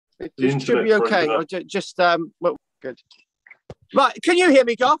It should be okay. Well, good. Right, can you hear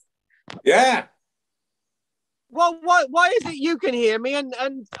me, Goff? Yeah. Well, why is it you can hear me and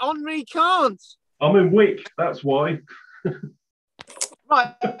Henri can't? I'm in Wick, that's why.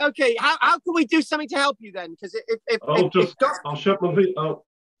 Right, okay. How can we do something to help you then? Because I'll shut my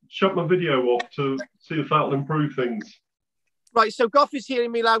video off to see if that'll improve things. Right, so Goff is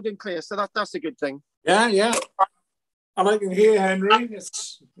hearing me loud and clear, so that's a good thing. Yeah. And I can hear Henry.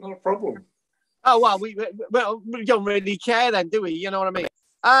 It's not a problem. Oh, well, we don't really care then, do we? You know what I mean?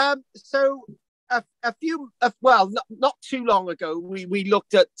 So not too long ago, we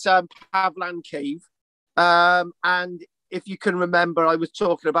looked at Pavlan Cave. And if you can remember, I was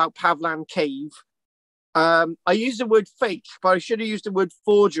talking about Pavlan Cave. I used the word fake, but I should have used the word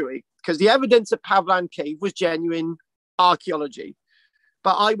forgery, because the evidence at Pavlan Cave was genuine archaeology.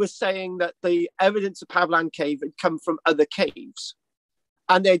 But I was saying that the evidence of Pavlan Cave had come from other caves.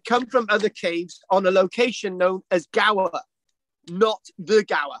 And they'd come from other caves on a location known as Gower, not the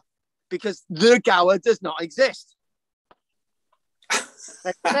Gower, because the Gower does not exist.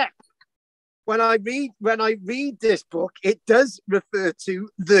 When I read this book, it does refer to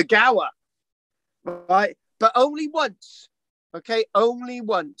the Gower, right? But only once, okay? Only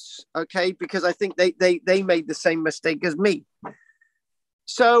once, okay? Because I think they made the same mistake as me.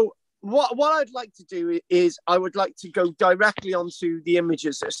 So what I'd like to do is I would like to go directly onto the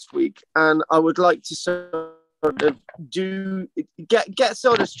images this week, and I would like to sort of get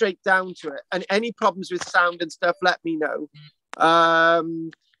sort of straight down to it. And any problems with sound and stuff, let me know.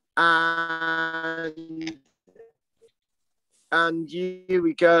 And here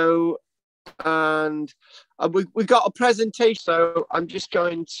we go. And we got a presentation, so I'm just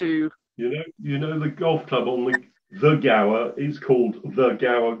going to. You know the golf club on the Gower is called the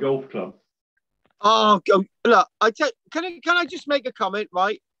Gower Golf Club. Oh, look! Can I just make a comment,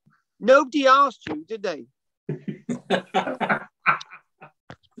 right? Nobody asked you, did they?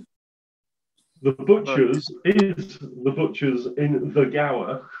 The butchers is the butchers in the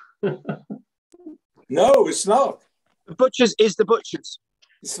Gower. No, it's not. The butchers is the butchers.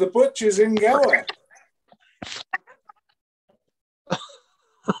 It's the butchers in Gower.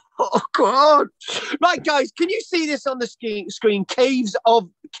 Oh God! Right, guys, can you see this on the screen? Caves of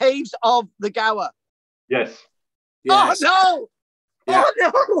the Gower. Yes. Oh no! Yeah. Oh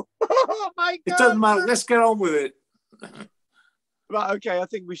no! Oh my God! It doesn't matter. Let's get on with it. Right. Okay. I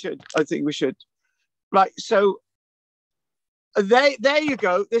think we should. Right. So there you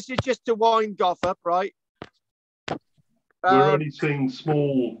go. This is just to wind Goff up, right? We're only seeing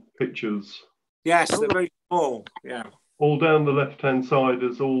small pictures. Yes, they're very small. Yeah. All down the left-hand side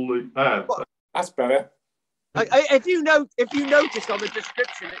is all the. That's better. If you notice on the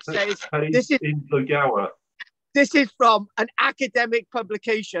description, it says this is in the Gower. This is from an academic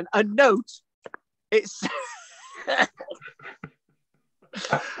publication. A note. It's.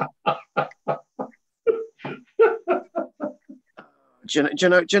 Do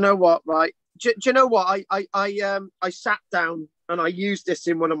you know what? Right. Do you know what? I sat down and I used this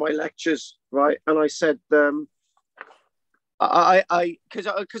in one of my lectures, right? And I said, because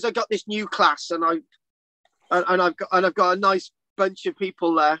I got this new class and I've got a nice bunch of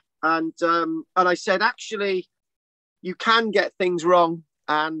people there, and I said, actually, you can get things wrong,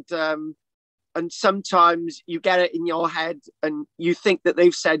 and sometimes you get it in your head and you think that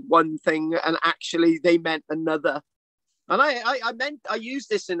they've said one thing and actually they meant another. And I used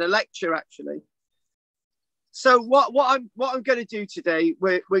this in a lecture actually. So what I'm going to do today,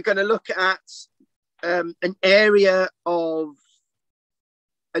 we're going to look at an area of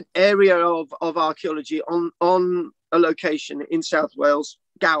archaeology on a location in South Wales,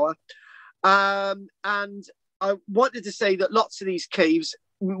 Gower, and I wanted to say that lots of these caves,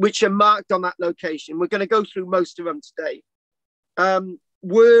 which are marked on that location, we're going to go through most of them today,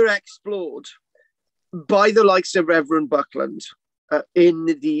 were explored by the likes of Reverend Buckland in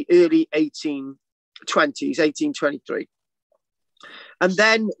the early 1820s, 1823. And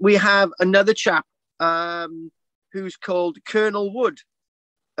then we have another chap who's called Colonel Wood,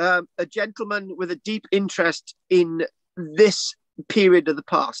 a gentleman with a deep interest in this period of the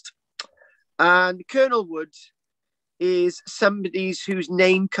past. And Colonel Wood is somebody whose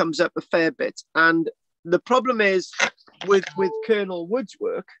name comes up a fair bit. And the problem is with Colonel Wood's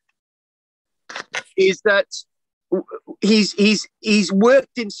work is that he's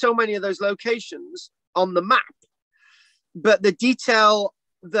worked in so many of those locations on the map, but the detail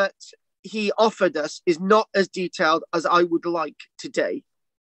that he offered us is not as detailed as I would like today.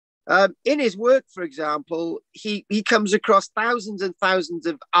 In his work, for example, he comes across thousands and thousands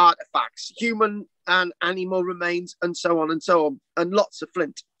of artifacts, human and animal remains, and so on, and lots of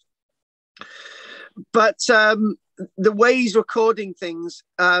flint. But the way he's recording things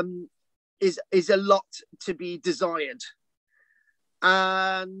is a lot to be desired.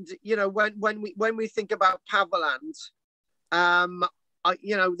 And you know, when we think about Paveland,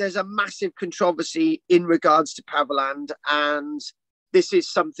 you know, there's a massive controversy in regards to Paveland, and this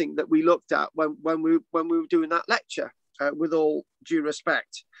is something that we looked at when we were doing that lecture. With all due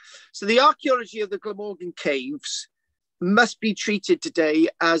respect, so the archaeology of the Glamorgan caves must be treated today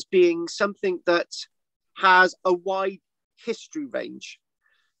as being something that has a wide history range.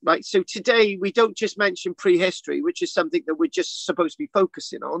 Right, so today we don't just mention prehistory, which is something that we're just supposed to be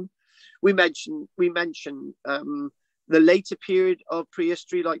focusing on. We mention the later period of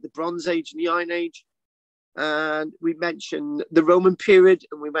prehistory, like the Bronze Age and the Iron Age, and we mention the Roman period,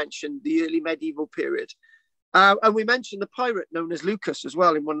 and we mention the early medieval period, and we mentioned the pirate known as Lucas as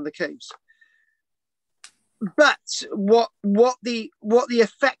well in one of the caves. But what the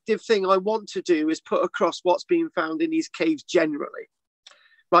effective thing I want to do is put across what's being found in these caves generally.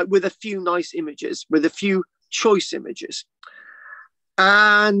 Right, with a few nice images, with a few choice images,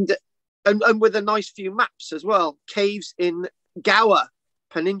 and with a nice few maps as well. Caves in Gower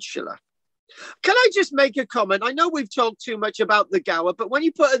Peninsula. Can I just make a comment? I know we've talked too much about the Gower, but when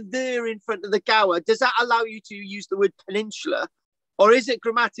you put a there in front of the Gower, does that allow you to use the word peninsula? Or is it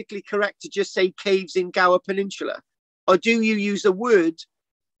grammatically correct to just say caves in Gower Peninsula? Or do you use a word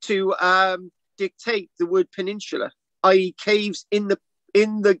to dictate the word peninsula, i.e. caves in the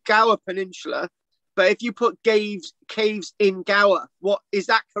Gower Peninsula? But if you put caves in Gower, what is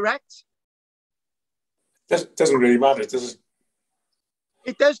that correct? Doesn't really matter, does it?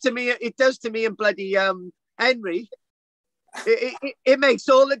 It does to me. It does to me and bloody Henry. It makes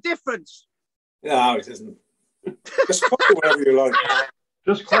all the difference. No, it isn't. Just call it whatever you like.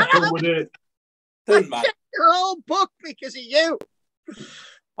 Just crack on with it. Doesn't matter. The whole book because of you.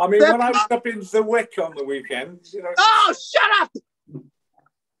 I mean, when I was up in the Wick on the weekend, you know. Oh, shut up!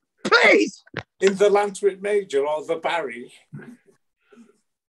 Please. In the Lantwick Major or the Barry.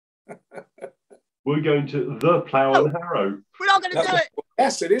 We're going to the Plough and Harrow. We're not going to do it.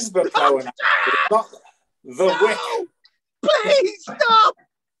 Yes, it is the Plough and Harrow. It's not the Wick. Please stop.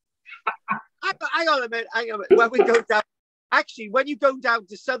 Hang on a minute. When we go down, actually, when you go down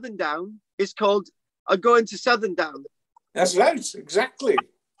to Southern Down, it's called going to Southern Down. That's right, exactly.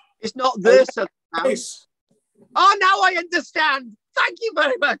 It's not the Southern Down. Nice. Oh, now I understand. Thank you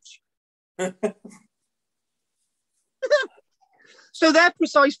very much. So their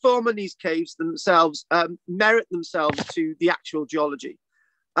precise form in these caves themselves merit themselves to the actual geology.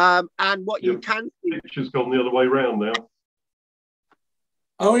 And what you can see... The picture's gone the other way round now.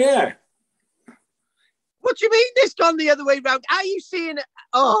 Oh, yeah. What do you mean this gone the other way round? Are you seeing it?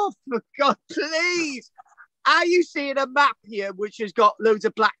 Oh, for God, please. Are you seeing a map here which has got loads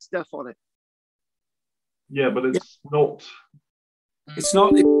of black stuff on it? Yeah, but it's not... It's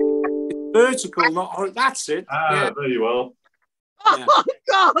not... It's vertical, not... That's it. Ah, yeah. There you are. Oh, yeah.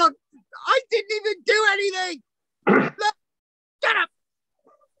 God! I didn't even do anything! Look, shut up!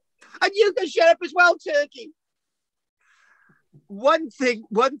 And you can shut up as well, Turkey. One thing,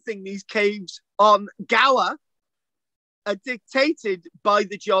 these caves on Gower are dictated by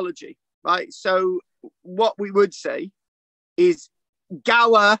the geology, right? So what we would say is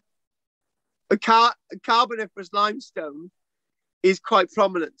Gower, a Carboniferous limestone is quite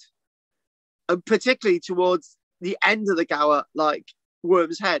prominent, and particularly towards the end of the Gower, like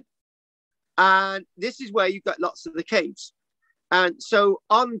Worm's Head. And this is where you've got lots of the caves. And so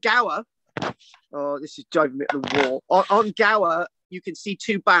on Gower, oh, this is driving me at the wall. On Gower, you can see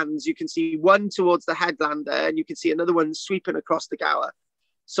two bands. You can see one towards the headland there, and you can see another one sweeping across the Gower,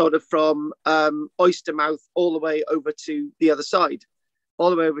 sort of from Oystermouth all the way over to the other side, all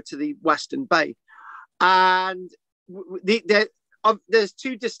the way over to the Western Bay. And there's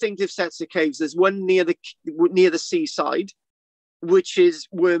two distinctive sets of caves. There's one near the seaside, which is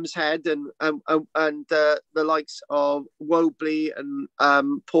Worm's Head and the likes of Wobley and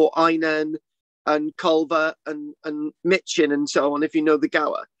Port Einan and Culver and Mitchin and so on, if you know the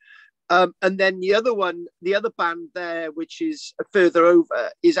Gower. And then the other band there, which is further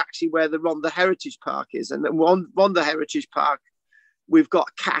over, is actually where the Rhondda Heritage Park is. And on Rhondda Heritage Park, we've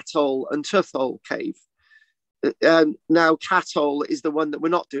got Cathole and Tuthole Cave. Now Cathole is the one that we're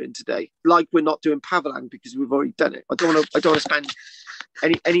not doing today, like we're not doing Paveland because we've already done it. I don't want to spend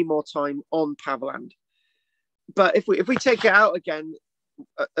any more time on Paveland. But if we take it out again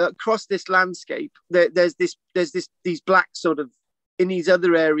across this landscape, there's these black sort of in these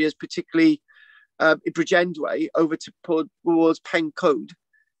other areas, particularly in Bridgendway over towards Pencode,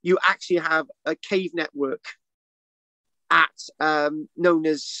 you actually have a cave network. known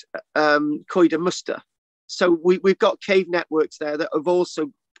as Coed and Muster. So we've got cave networks there that have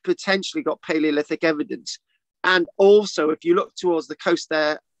also potentially got Paleolithic evidence. And also, if you look towards the coast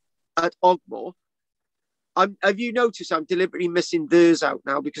there at Ogmore, have you noticed I'm deliberately missing theirs out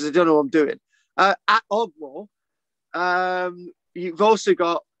now because I don't know what I'm doing? At Ogmore, you've also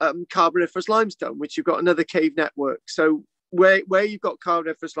got Carboniferous limestone, which you've got another cave network. So where you've got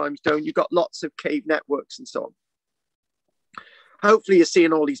Carboniferous limestone, you've got lots of cave networks and so on. Hopefully you're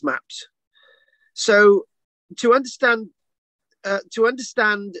seeing all these maps. So to understand a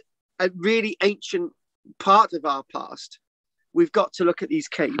really ancient part of our past, we've got to look at these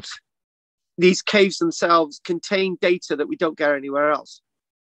caves. These caves themselves contain data that we don't get anywhere else.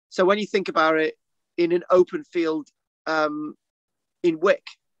 So when you think about it, in an open field in Wick,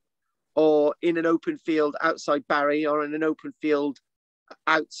 or in an open field outside Barry, or in an open field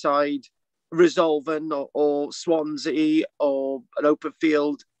outside Resolven or Swansea, or an open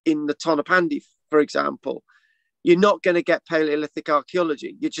field in the Tonopandi, for example, you're not going to get Paleolithic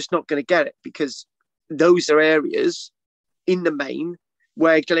archaeology. You're just not going to get it because those are areas in the main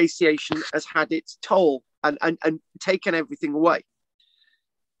where glaciation has had its toll and taken everything away.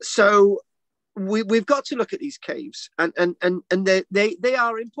 So we've got to look at these caves, and they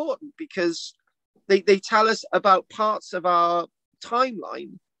are important because they tell us about parts of our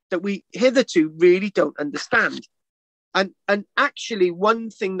timeline that we hitherto really don't understand. And actually,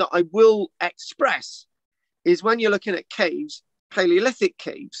 one thing that I will express is when you're looking at caves, Paleolithic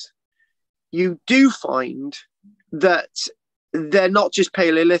caves, you do find that they're not just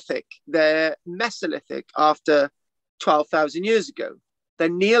Paleolithic, they're Mesolithic after 12,000 years ago. They're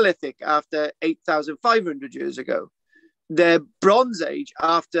Neolithic after 8,500 years ago. They're Bronze Age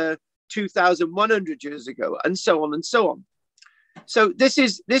after 2,100 years ago, and so on and so on. So this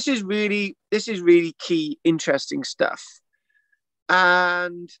is really key, interesting stuff.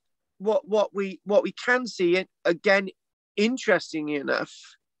 And what we can see, again, interestingly enough,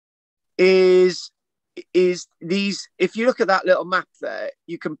 is these. If you look at that little map there,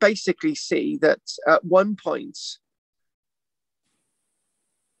 you can basically see that at one point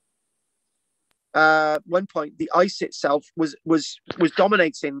the ice itself was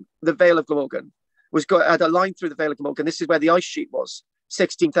dominating the Vale of Glamorgan, had a line through the Vale of Glamorgan. This is where the ice sheet was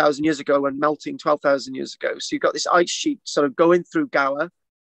 16,000 years ago and melting 12,000 years ago. So you've got this ice sheet sort of going through Gower,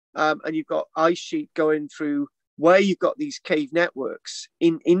 and you've got ice sheet going through where you've got these cave networks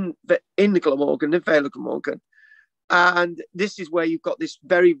in the Glamorgan, the Vale of Glamorgan. And this is where you've got this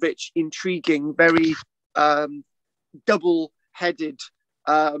very rich, intriguing, very double-headed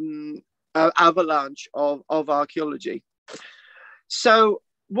avalanche of archaeology. So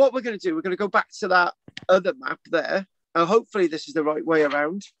what we're going to do, we're going to go back to that other map there. Hopefully this is the right way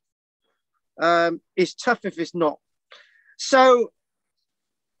around. It's tough if it's not. So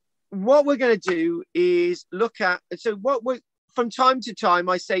what we're going to do is look at, from time to time,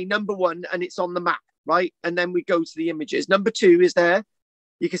 I say number one, and it's on the map, right? And then we go to the images. Number two is there.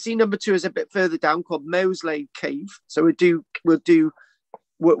 You can see number two is a bit further down, called Mouslade Cave. So we'll do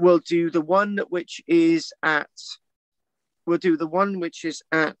the one which is at Worm's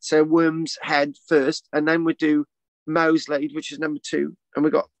Head first, and then we'll do Mouslade, which is number two, and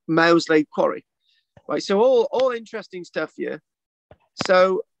we've got Mouslade Quarry, right? So all interesting stuff here.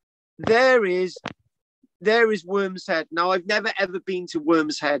 So there is Worm's Head. Now I've never ever been to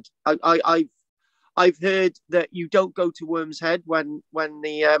Worm's Head. I've heard that you don't go to Worm's Head when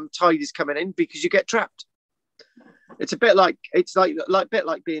the tide is coming in because you get trapped. It's a bit like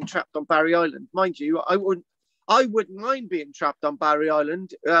being trapped on Barry Island, mind you. I wouldn't mind being trapped on Barry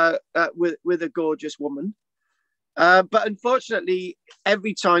Island with a gorgeous woman, but unfortunately,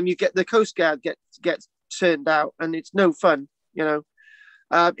 every time you get the Coast Guard gets turned out, and it's no fun, you know.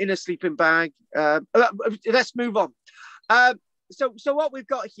 In a sleeping bag. Let's move on. So what we've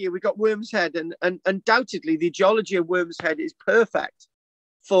got here, we've got Worm's Head, and undoubtedly the geology of Worm's Head is perfect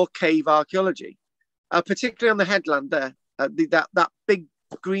for cave archaeology. Particularly on the headland there, that big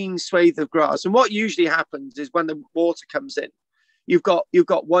green swathe of grass. And what usually happens is when the water comes in, you've got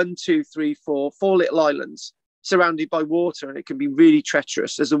 1, 2, 3, 4 little islands surrounded by water, and it can be really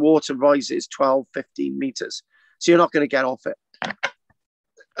treacherous as the water rises 12, 15 meters. So you're not going to get off it.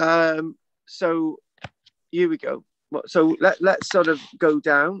 So here we go. So let's sort of go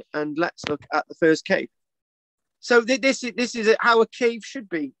down and let's look at the first cave. So this is how a cave should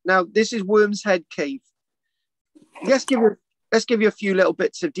be. Now, this is Worm's Head Cave. Let's give you a few little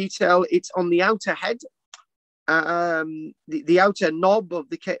bits of detail. It's on the outer head, the outer knob of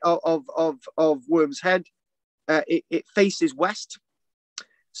the of Worm's Head. It faces west,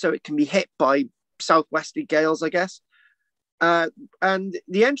 so it can be hit by southwesterly gales, I guess. and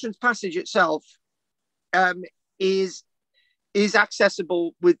the entrance passage itself is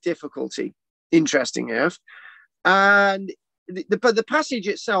accessible with difficulty, interesting enough. And but the passage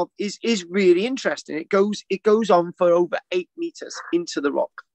itself is really interesting. It goes on for over 8 meters into the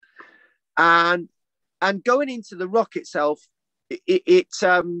rock, and going into the rock itself, it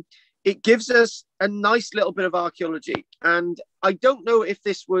gives us a nice little bit of archaeology. And I don't know if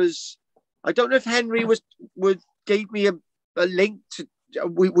Henry gave me a link to.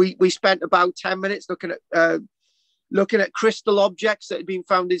 We spent about 10 minutes looking at crystal objects that had been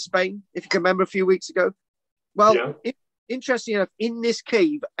found in Spain, if you can remember, a few weeks ago. Well, yeah. Interesting enough, in this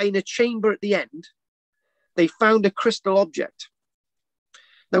cave, in a chamber at the end, they found a crystal object.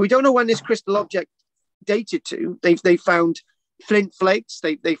 Now, we don't know when this crystal object dated to. They found flint flakes.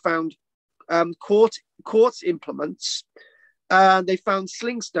 They found quartz implements. They found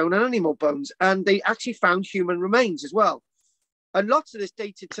slingstone and animal bones. And they actually found human remains as well. And lots of this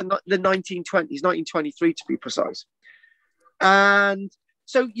dated to the 1920s, 1923 to be precise. And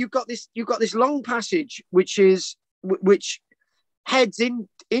so you've got this long passage which heads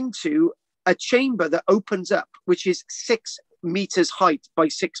into a chamber that opens up, which is 6 meters height by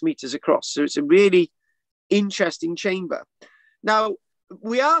 6 meters across. So it's a really interesting chamber. Now,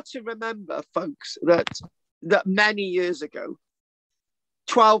 we are to remember, folks, that many years ago,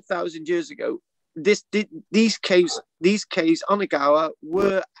 12,000 years ago, these caves on the Gower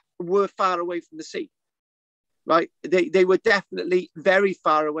were far away from the sea. Right, they were definitely very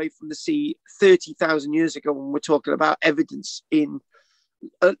far away from the sea 30,000 years ago when we're talking about evidence in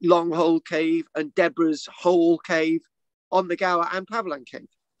Long Hole Cave and Deborah's Hole Cave on the Gower and Pavlan Cave.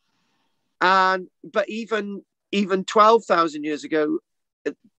 But even 12,000 years ago,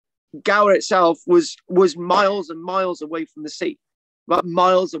 Gower itself was miles and miles away from the sea, right?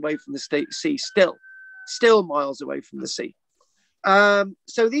 Miles away from the sea, still miles away from the sea.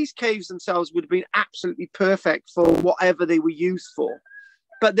 So these caves themselves would have been absolutely perfect for whatever they were used for,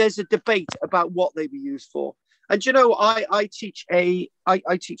 but there's a debate about what they were used for. And you know, I teach a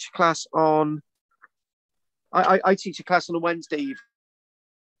class on a Wednesday evening,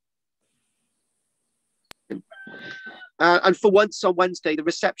 and for once on Wednesday the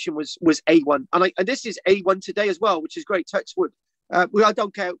reception was A1, and this is A1 today as well, which is great. Touch wood. I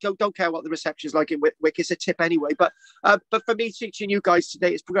don't care what the reception is like in Wick. It's a tip anyway. But for me, teaching you guys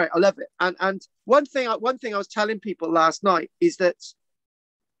today is great. I love it. And one thing I was telling people last night is that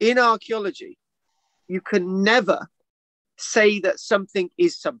in archaeology, you can never say that something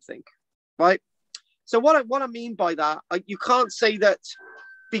is something, right? So what I mean by that, you can't say that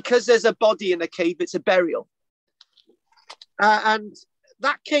because there's a body in a cave, it's a burial. And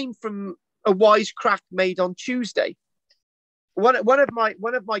that came from a wisecrack made on Tuesday. One of my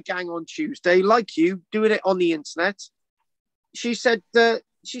gang on Tuesday, like you, doing it on the internet, she said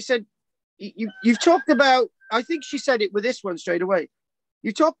you've talked about, I think she said it with this one straight away.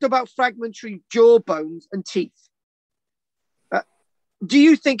 You talked about fragmentary jaw bones and teeth. Do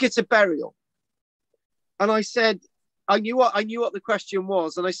you think it's a burial? And I said, I knew what the question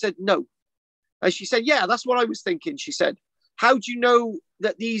was, and I said no. And she said, yeah, that's what I was thinking. She said, how do you know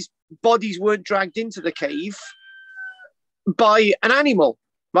that these bodies weren't dragged into the cave by an animal,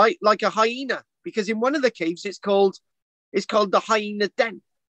 right? Like a hyena, because in one of the caves it's called the hyena den.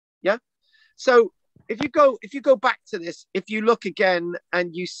 Yeah. So if you go back to this, if you look again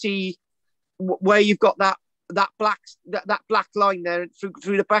and you see where you've got that black line there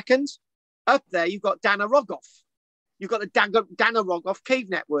through the Brackens, up there you've got Dana Rogoff. You've got the Dana Rogoff cave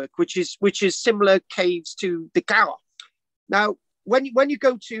network, which is similar caves to the Gower. Now, when you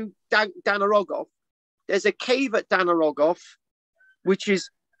go to Dana Rogoff, there's a cave at Dana Rogoff, which is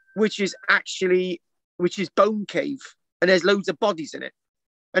Bone Cave, and there's loads of bodies in it,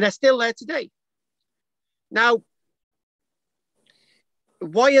 and they're still there today. Now,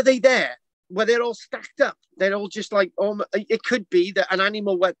 why are they there? Well, they're all stacked up. They're all just like, it could be that an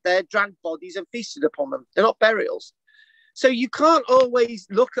animal went there, dragged bodies, and feasted upon them. They're not burials. So you can't always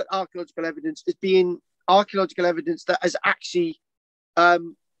look at archaeological evidence as being archaeological evidence that is actually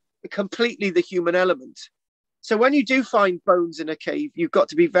completely the human element. So when you do find bones in a cave, you've got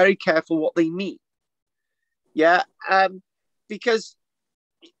to be very careful what they mean. Yeah, because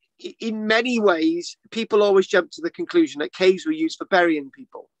in many ways, people always jump to the conclusion that caves were used for burying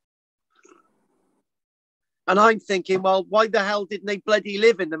people. And I'm thinking, well, why the hell didn't they bloody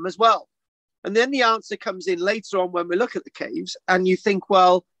live in them as well? And then the answer comes in later on when we look at the caves, and you think,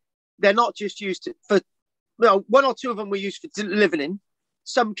 well, they're not just used for, well, one or two of them were used for living in.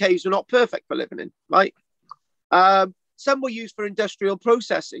 Some caves were not perfect for living in, right? Some were used for industrial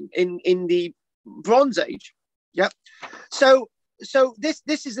processing in the Bronze Age. Yep. So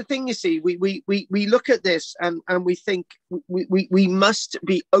this is the thing, you see. We look at this and we think we must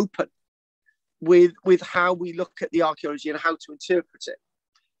be open with how we look at the archaeology and how to interpret it.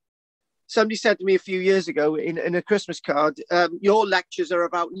 Somebody said to me a few years ago in a Christmas card, your lectures are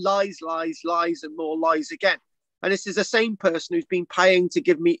about lies, lies, lies, and more lies again. And this is the same person who's been paying for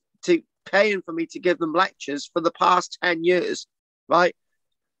me to give them lectures for the past 10 years, right?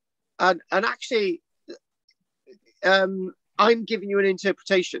 And actually, I'm giving you an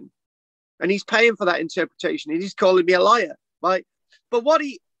interpretation, and he's paying for that interpretation, and he's calling me a liar, right? But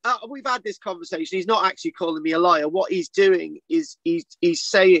we've had this conversation. He's not actually calling me a liar. What he's doing is he's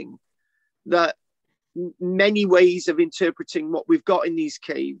saying that many ways of interpreting what we've got in these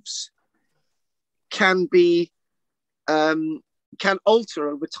caves can alter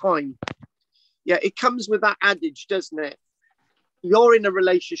over time. Yeah, it comes with that adage, doesn't it? You're in a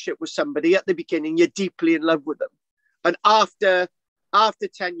relationship with somebody at the beginning, you're deeply in love with them, and after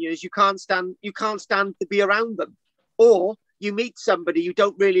 10 years, you can't stand to be around them. Or you meet somebody, you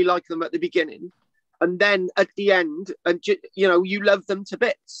don't really like them at the beginning, and then at the end, and you love them to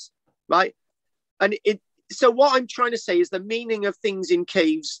bits. Right. And so what I'm trying to say is the meaning of things in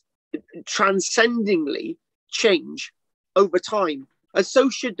caves transcendingly change over time. And so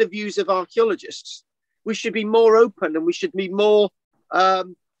should the views of archaeologists. We should be more open, and we should be more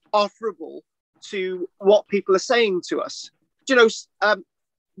offerable to what people are saying to us.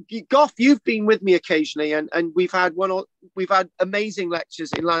 Goff, you've been with me occasionally, and we've had amazing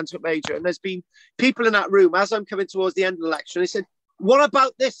lectures in Landsworth Major, and there's been people in that room as I'm coming towards the end of the lecture, and they said, "What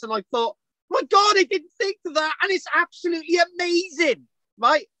about this?" And I thought, my God, I didn't think of that, and it's absolutely amazing,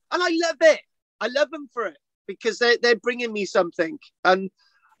 right? And I love it. I love them for it, because they're bringing me something, and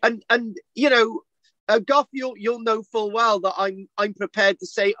Goff, you'll know full well that I'm prepared to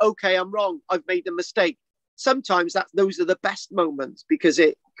say, okay, I'm wrong, I've made a mistake. Sometimes those are the best moments, because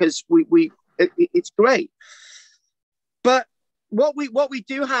it's great. But what we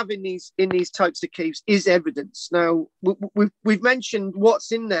do have in these types of caves is evidence. Now we've mentioned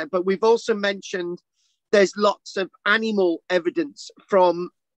what's in there, but we've also mentioned there's lots of animal evidence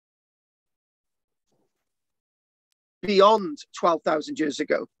from beyond 12,000 years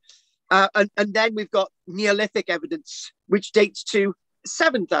ago, and then we've got Neolithic evidence which dates to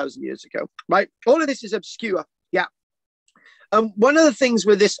 7,000 years ago. Right, all of this is obscure. Yeah. One of the things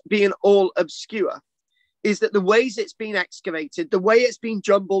with this being all obscure is that the ways it's been excavated, the way it's been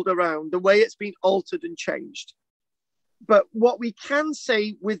jumbled around, the way it's been altered and changed. But what we can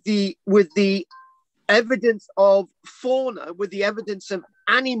say with the evidence of fauna, with the evidence of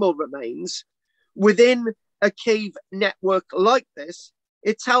animal remains within a cave network like this,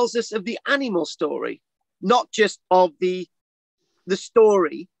 it tells us of the animal story, not just of the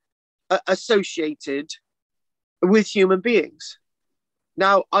story associated with human beings.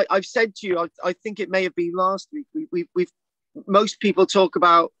 Now, I've said to you, I think it may have been last week, we've most people talk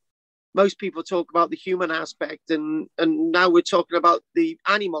about the human aspect, and now we're talking about the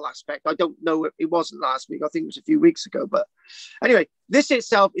animal aspect. I don't know if it wasn't last week. I think it was a few weeks ago. But anyway, this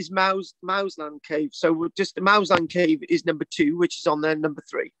itself is Mouseland Cave. So the Mouseland Cave is number 2, which is on there number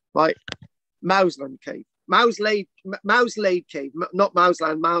 3, right? Mouseland Cave. Mouselade Cave, not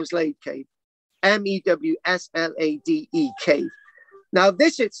Mouseland, Mouselade Cave. Mewslade Cave. Now,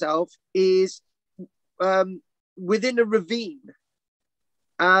 this itself is within a ravine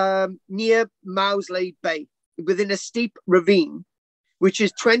near Mouselade Bay, within a steep ravine, which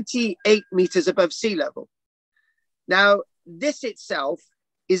is 28 meters above sea level. Now, this itself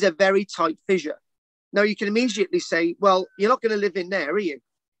is a very tight fissure. Now, you can immediately say, well, you're not going to live in there, are you?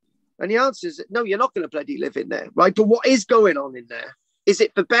 And the answer is, no, you're not going to bloody live in there, right? But what is going on in there? Is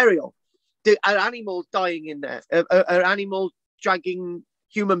it for burial? Are animals dying in there? Are animals dragging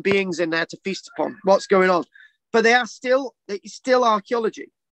human beings in there to feast upon? What's going on? But it's still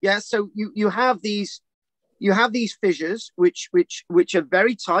archaeology. Yeah. So you have these fissures which are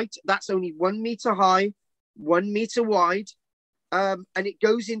very tight. That's only 1 meter high, 1 meter wide, and it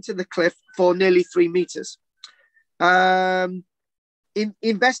goes into the cliff for nearly 3 meters.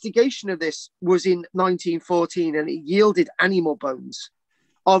 Investigation of this was in 1914, and it yielded animal bones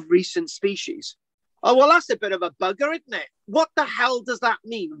of recent species. Oh, well, that's a bit of a bugger, isn't it? What the hell does that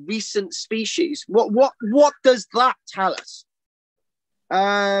mean? Recent species. What does that tell us?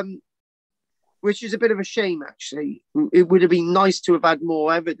 Which is a bit of a shame, actually. It would have been nice to have had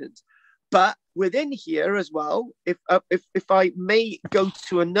more evidence. But within here as well, if I may go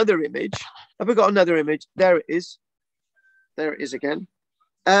to another image, have we got another image? There it is. There it is again.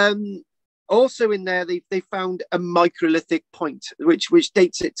 Also in there, they found a microlithic point, which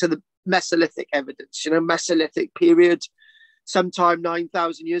dates it to Mesolithic evidence, Mesolithic period, sometime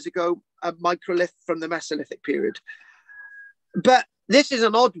 9,000 years ago, a microlith from the Mesolithic period. But this is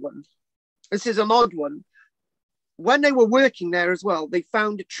an odd one. When they were working there as well, they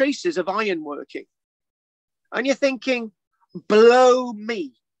found traces of iron working. And you're thinking, blow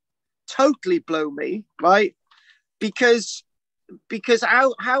me, totally blow me, right? Because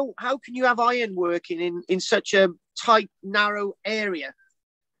how can you have iron working in such a tight, narrow area?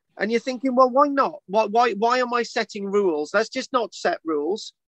 And you're thinking, well, why not? Why am I setting rules? Let's just not set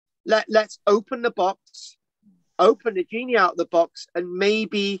rules. Let's open the box, open the genie out of the box, and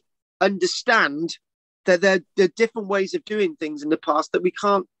maybe understand that there are different ways of doing things in the past that we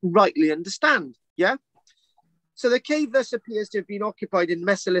can't rightly understand. Yeah. So the cave thus appears to have been occupied in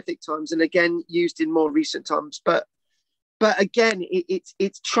Mesolithic times, and again used in more recent times. But again,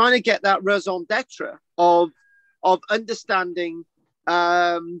 it's trying to get that raison d'etre of understanding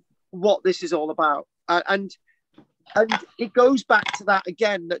what this is all about, and it goes back to that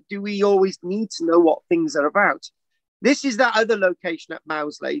again. That do we always need to know what things are about? This is that other location at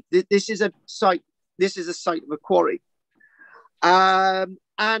Mousley. This is a site. This is a site of a quarry, and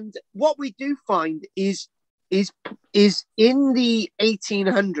what we do find is in the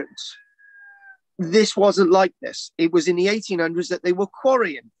 1800s. This wasn't like this. It was in the 1800s that they were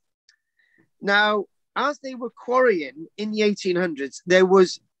quarrying. Now, as they were quarrying in the 1800s, there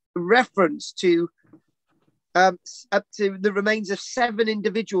was reference to up to the remains of 7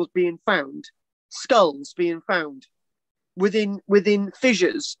 individuals being found, skulls being found within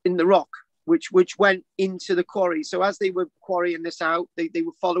fissures in the rock, which went into the quarry. So as they were quarrying this out, they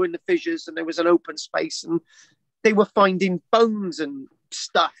were following the fissures, and there was an open space, and they were finding bones and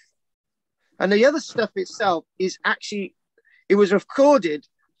stuff. And the other stuff itself is actually, it was recorded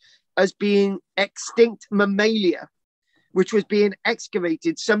as being extinct mammalia, which was being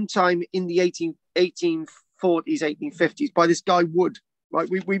excavated sometime in the 1840s, 1850s by this guy Wood. Right?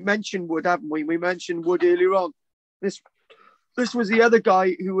 We mentioned Wood, haven't we? We mentioned Wood earlier on. This was the other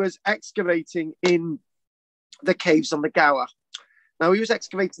guy who was excavating in the caves on the Gower. Now, he was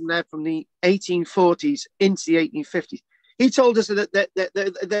excavating there from the 1840s into the 1850s. He told us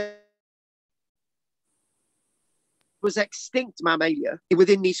that was extinct mammalia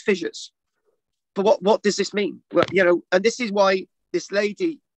within these fissures. But what does this mean? Well, and this is why this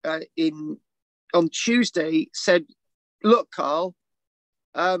lady on Tuesday said, look, Karl,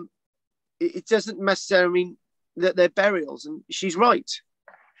 it doesn't necessarily mean that they're burials, and she's right.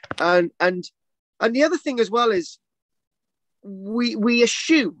 And the other thing as well is we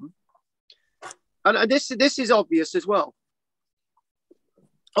assume, and this is obvious as well.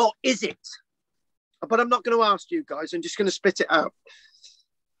 Or is it? But I'm not going to ask you guys. I'm just going to spit it out.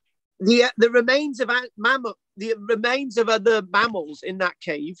 The remains of other mammals in that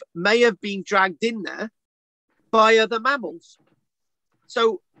cave may have been dragged in there by other mammals.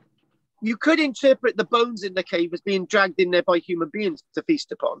 So you could interpret the bones in the cave as being dragged in there by human beings to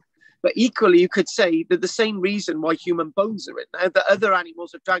feast upon. But equally, you could say that the same reason why human bones are in there, that other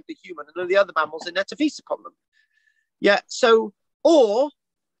animals have dragged the human and the other mammals in there to feast upon them. Yeah. So, or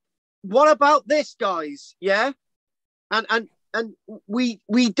what about this, guys? Yeah. And we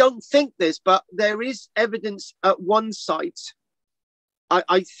don't think this, but there is evidence at one site.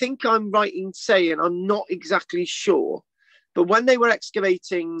 I think I'm right in saying, I'm not exactly sure, but when they were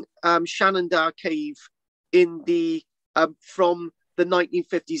excavating Shanandar Cave in the from the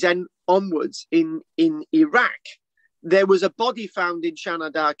 1950s and onwards in Iraq, there was a body found in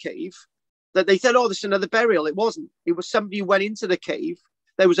Shanandar Cave that they said, oh, this is another burial. It wasn't. It was somebody who went into the cave.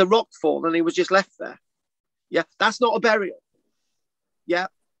 There was a rock fall and he was just left there. Yeah, that's not a burial. Yeah.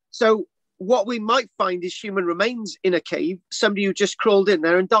 So what we might find is human remains in a cave, somebody who just crawled in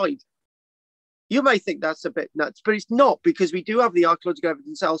there and died. You may think that's a bit nuts, but it's not, because we do have the archaeological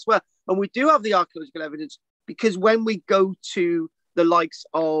evidence elsewhere. And we do have the archaeological evidence because when we go to the likes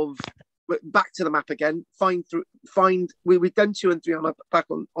of, back to the map again, we've done 2 and 3 on back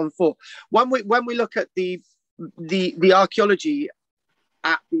on 4. When we look at the archaeology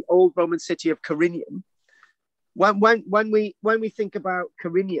at the old Roman city of Carinium, when we think about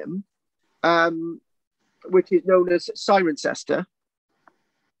Carinium, which is known as Cirencester,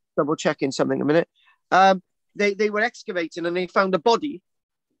 double checking something a minute, they were excavating and they found a body.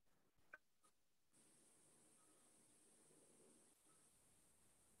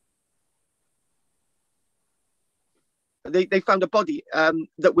 They found a body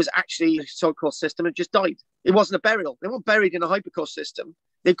that was actually a so-called system and just died. It wasn't a burial. They weren't buried in a hypocaust system.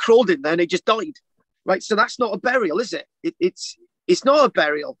 They crawled in there and they just died. Right, so that's not a burial, is it? It's not a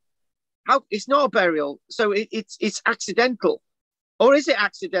burial. How? It's not a burial. So it's accidental, Or is it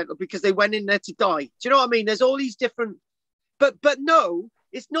accidental because they went in there to die? Do you know what I mean? There's all these different, but no,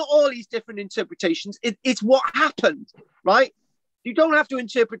 it's not all these different interpretations. It's what happened, right? You don't have to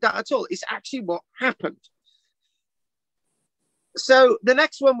interpret that at all. It's actually what happened. So the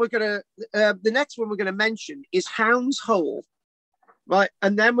next one we're gonna mention is Hound's Hole, right?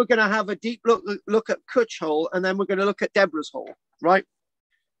 And then we're gonna have a deep look at Cutch Hole, and then we're gonna look at Deborah's Hole, right?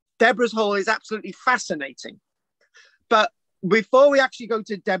 Deborah's Hole is absolutely fascinating, but before we actually go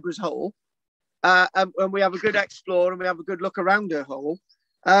to Deborah's Hole, and we have a good explore and we have a good look around her hole,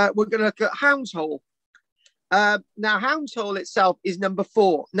 we're going to look at Hound's Hole. Now, Hound's Hole itself is number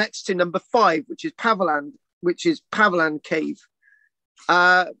 4, next to number 5, which is Paviland Cave,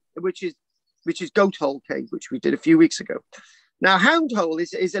 which is Goat Hole Cave, which we did a few weeks ago. Now, Hound Hole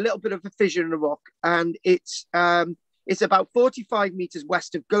is a little bit of a fissure in the rock, and it's about 45 meters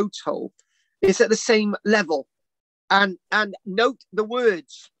west of Goat Hole. It's at the same level. And note the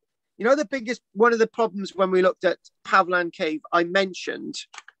words. You know, one of the problems when we looked at Paviland Cave, I mentioned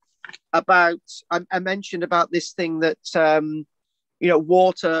about this thing that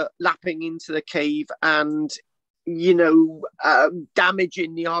water lapping into the cave and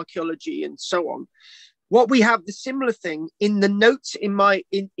damaging the archaeology and so on. What we have the similar thing in the notes in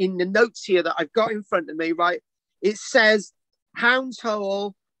the notes here that I've got in front of me, right? It says Hound's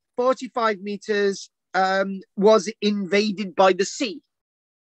Hole, 45 meters. Was invaded by the sea,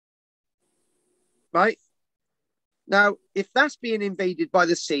 right? Now, if that's being invaded by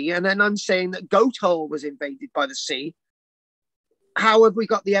the sea, and then I'm saying that Goat Hole was invaded by the sea, how have we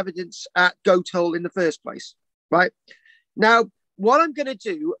got the evidence at Goat Hole in the first place, right? Now, what I'm going to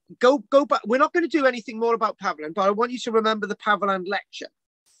do, go back. We're not going to do anything more about Paviland, but I want you to remember the Paviland lecture.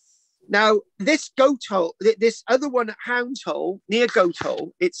 Now, this Goat Hole, this other one at Hound's Hole, near Goat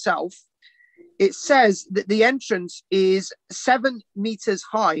Hole itself, it says that the entrance is 7 meters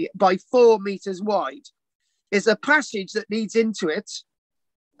high by 4 meters wide. There's a passage that leads into it,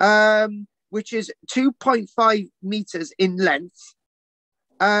 which is 2.5 meters in length.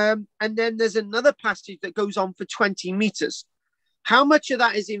 And then there's another passage that goes on for 20 meters. How much of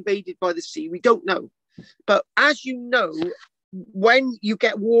that is invaded by the sea? We don't know. But as you know, when you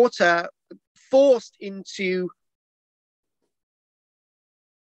get water forced into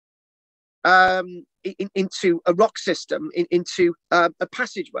a rock system, into a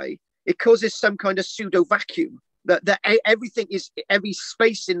passageway, it causes some kind of pseudo vacuum that every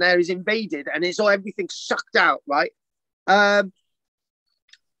space in there is invaded and everything's sucked out, right? Now,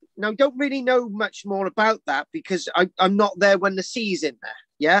 don't really know much more about that because I'm not there when the sea's in there.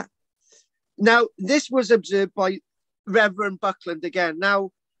 Yeah. Now, this was observed by Reverend Buckland again.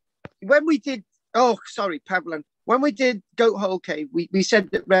 Now, when we did, Paviland. When we did Goat Hole Cave, we said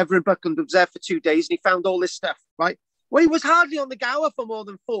that Reverend Buckland was there for 2 days and he found all this stuff, right? Well, he was hardly on the Gower for more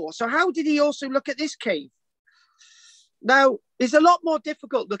than 4. So how did he also look at this cave? Now, it's a lot more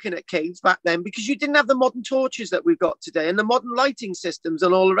difficult looking at caves back then because you didn't have the modern torches that we've got today and the modern lighting systems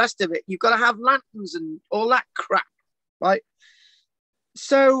and all the rest of it. You've got to have lanterns and all that crap, right?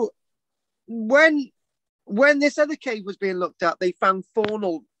 So when this other cave was being looked at, they found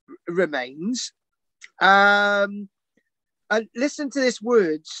faunal remains. And listen to this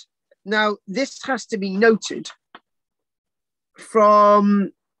words. Now, this has to be noted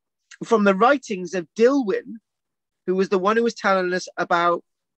from the writings of Dilwyn, who was the one who was telling us about.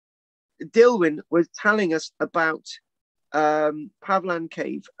 Dilwyn was telling us about Paviland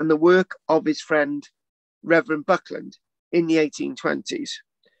Cave and the work of his friend Reverend Buckland in the 1820s.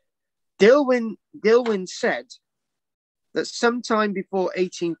 Dilwyn said that sometime before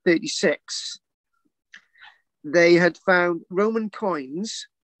 1836, they had found Roman coins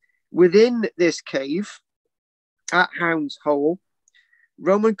within this cave at Hound's Hole.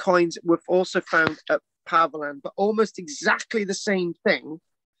 Roman coins were also found at Paviland, but almost exactly the same thing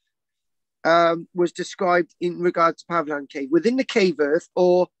was described in regard to Paviland Cave. Within the cave earth,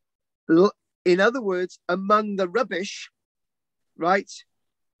 or in other words, among the rubbish, right,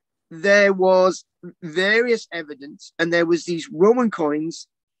 there was various evidence, and there was these Roman coins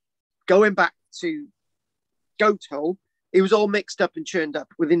going back to Goat Hole. It was all mixed up and churned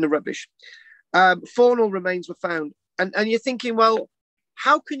up within the rubbish. Faunal remains were found. And you're thinking, well,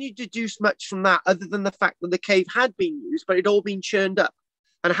 how can you deduce much from that other than the fact that the cave had been used, but it all been churned up?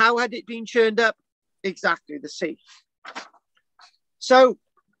 And how had it been churned up? Exactly, the sea. So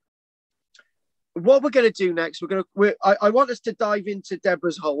what we're going to do next, I want us to dive into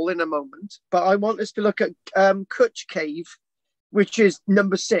Deborah's Hole in a moment, but I want us to look at Cutch Cave, which is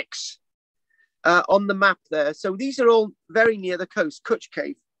number 6 on the map there. So these are all very near the coast, Cutch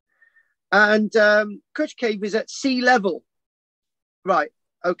Cave. And Cutch Cave is at sea level. Right.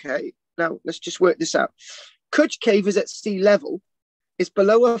 Okay. Now let's just work this out. Cwtch Cave is at sea level. It's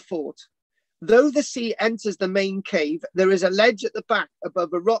below a fort. Though the sea enters the main cave, there is a ledge at the back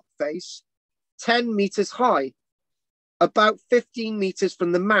above a rock face 10 meters high, about 15 meters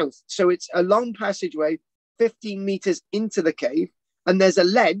from the mouth. So it's a long passageway, 15 meters into the cave, and there's a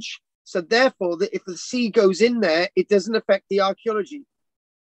ledge. So therefore, if the sea goes in there, it doesn't affect the archaeology.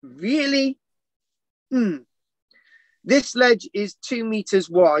 Really? This ledge is 2 meters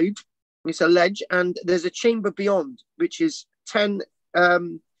wide. It's a ledge, and there's a chamber beyond, which is 10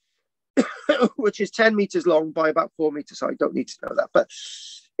 which is 10 meters long by about 4 meters high. Don't need to know that. But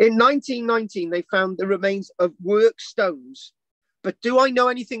in 1919, they found the remains of work stones. But do I know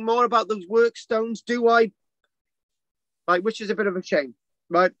anything more about those work stones? Do I? Right, which is a bit of a shame,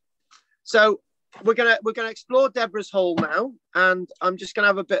 right? So we're gonna explore Deborah's Hole now, and I'm just gonna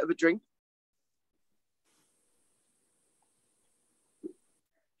have a bit of a drink.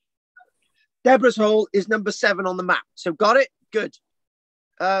 Deborah's Hole is number 7 on the map. So got it? Good.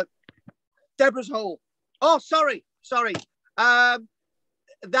 Deborah's Hole. Oh, sorry.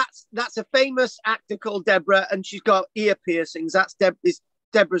 That's a famous actor called Deborah, and she's got ear piercings. That's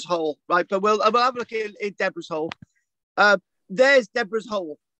Deborah's Hole, right? But we'll have a look at Deborah's Hole. There's Deborah's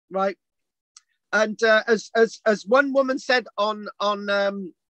Hole, right? And as one woman said on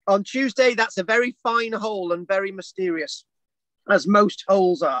Tuesday, that's a very fine hole and very mysterious, as most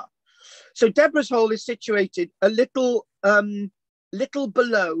holes are. So Deborah's Hole is situated a little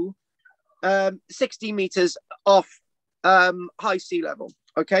below 60 meters off high sea level.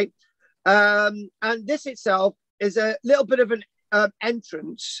 Okay, and this itself is a little bit of an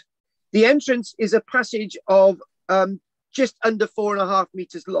entrance. The entrance is a passage of just under 4.5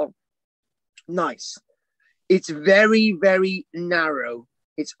 meters long. Nice. It's very, very narrow.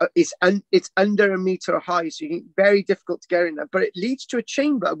 It's under 1 meter high, so it's very difficult to get in there. But it leads to a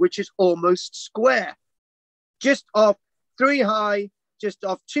chamber which is almost square, just off 3 high, just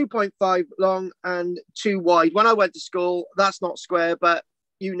off 2.5 long and 2 wide. When I went to school, that's not square, but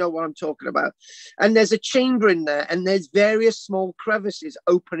you know what I'm talking about. And there's a chamber in there, and there's various small crevices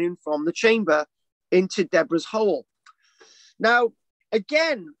opening from the chamber into Deborah's Hole. Now,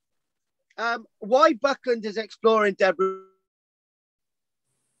 again, why Buckland is exploring Deborah's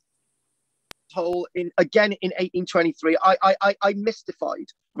Hole in 1823, I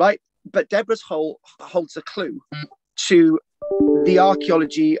mystified, right? But Deborah's Hole holds a clue to the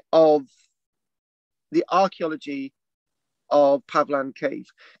archaeology of Pavlan Cave.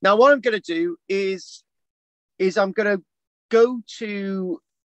 Now, what I'm going to do is I'm going to go to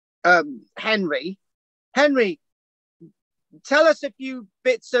Henry. Henry, tell us a few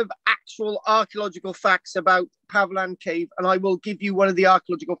bits of actual archaeological facts about Pavlan Cave, and I will give you one of the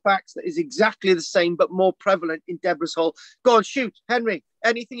archaeological facts that is exactly the same but more prevalent in Deborah's Hole. Go on, shoot, Henry.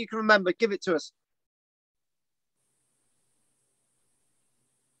 Anything you can remember, give it to us.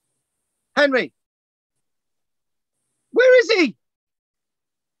 Henry, where is he?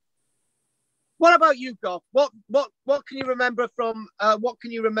 What about you, Goff? What can you remember from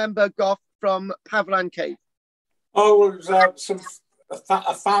Goff, from Pavlan Cave? Oh, it was a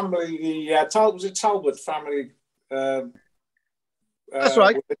family. Was it Talbot family? That's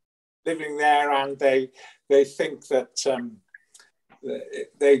right. Living there, and they think that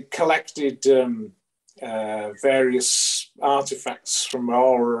they collected various artifacts from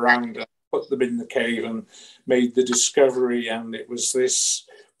all around, put them in the cave, and made the discovery. And it was this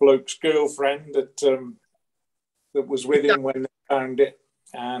bloke's girlfriend that was with him when they found it,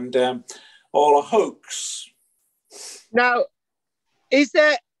 and all a hoax. Now,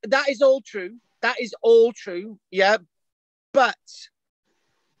 that is all true. That is all true, yeah. But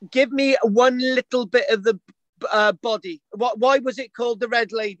give me one little bit of the body. Why was it called the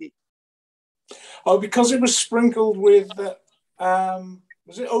Red Lady? Oh, because it was sprinkled with,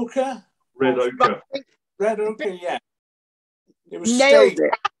 was it ochre? Red ochre. Red ochre, yeah. It was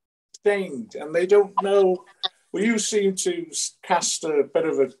stained, and they don't know. Well, you seem to cast a bit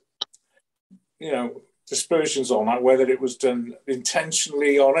of a, dispersions on that, whether it was done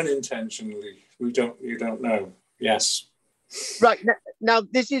intentionally or unintentionally. You don't know. Yes. Right. Now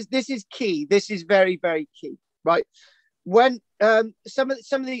this is key. This is very, very key. Right. When some of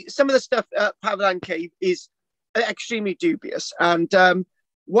the stuff at Pavlan Cave is extremely dubious, and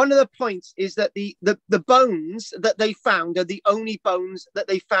one of the points is that the bones that they found are the only bones that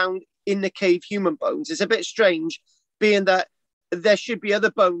they found in the cave, human bones. It's a bit strange, being that there should be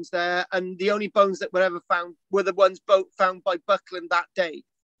other bones there, and the only bones that were ever found were the ones found by Buckland that day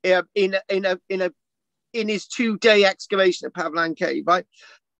in his 2-day excavation at Pavlan Cave, right?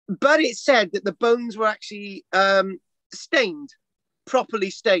 But it said that the bones were actually stained, properly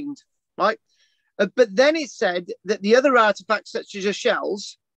stained, right? But then it said that the other artifacts, such as the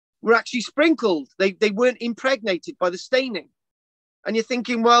shells, were actually sprinkled. They weren't impregnated by the staining. And you're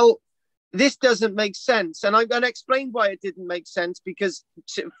thinking, well, this doesn't make sense. And I'm going to explain why it didn't make sense, because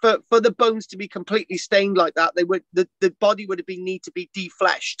for the bones to be completely stained like that, the body would have need to be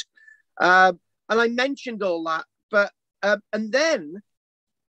defleshed. And I mentioned all that, but and then,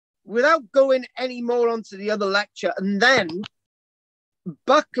 without going any more onto the other lecture, and then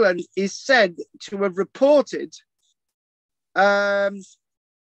Buckland is said to have reported items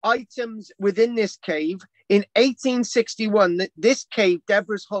within this cave in 1861. That this cave,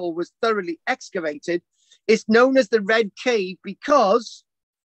 Deborah's Hole, was thoroughly excavated. It's known as the Red Cave because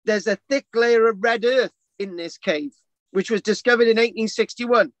there's a thick layer of red earth in this cave, which was discovered in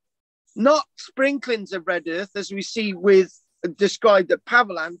 1861. Not sprinklings of red earth, as we see described at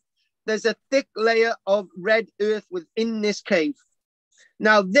Paviland. There's a thick layer of red earth within this cave.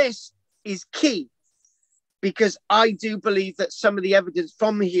 Now, this is key, because I do believe that some of the evidence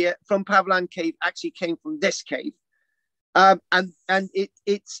from Paviland Cave, actually came from this cave. And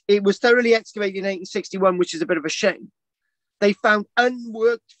it was thoroughly excavated in 1861, which is a bit of a shame. They found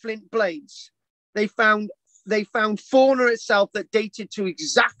unworked flint blades. They found fauna itself that dated to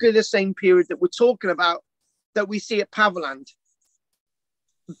exactly the same period that we're talking about, that we see at Paviland.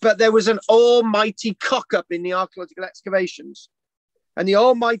 But there was an almighty cock-up in the archaeological excavations. And the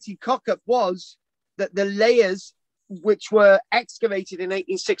almighty cock-up was that the layers which were excavated in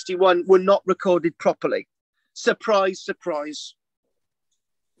 1861 were not recorded properly. Surprise, surprise.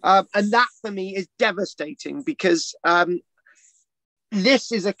 And that, for me, is devastating, because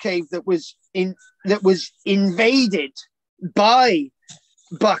this is a cave that was invaded by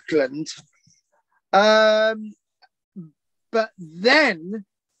Buckland. But then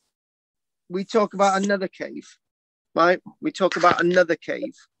we talk about another cave, right? We talk about another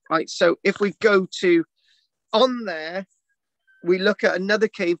cave, right? So if we go to on there, we look at another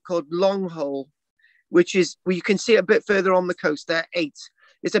cave called Long Hole, which is, well, you can see it a bit further on the coast there, 8.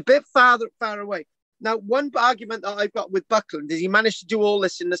 It's a bit far away. Now, one argument that I've got with Buckland is he managed to do all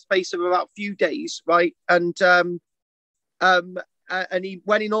this in the space of about a few days, right? And he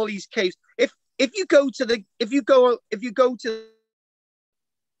went in all these caves. If you go to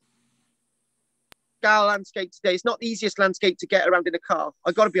Gower landscape today, it's not the easiest landscape to get around in a car.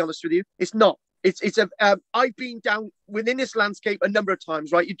 I've got to be honest with you. It's not. I've been down within this landscape a number of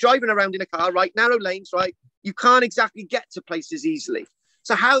times, right? You're driving around in a car, right? Narrow lanes, right? You can't exactly get to places easily.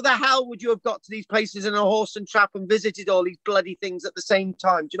 So how the hell would you have got to these places in a horse and trap and visited all these bloody things at the same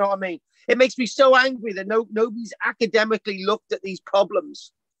time? Do you know what I mean? It makes me so angry that nobody's academically looked at these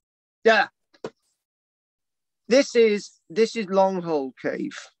problems. Yeah. This is Long Hole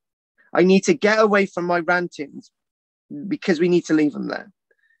Cave. I need to get away from my rantings because we need to leave them there.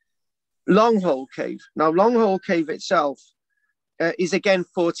 Long Hole Cave. Now, Long Hole Cave itself is again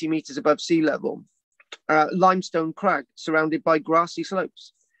 40 meters above sea level. Limestone crag surrounded by grassy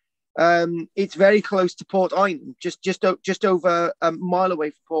slopes. It's very close to Port Eynon, just over a mile away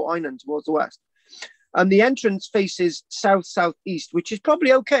from Port Eynon towards the west. And the entrance faces south-southeast, which is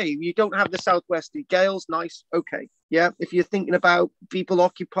probably okay. You don't have the southwesterly gales, nice, okay. Yeah, if you're thinking about people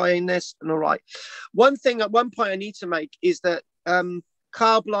occupying this, and all right. One thing at one point I need to make is that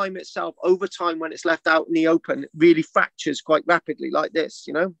carb lime itself, over time, when it's left out in the open, really fractures quite rapidly like this,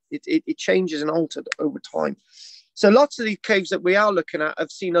 you know? It changes and alters over time. So lots of these caves that we are looking at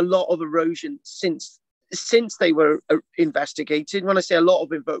have seen a lot of erosion since they were investigated. When I say a lot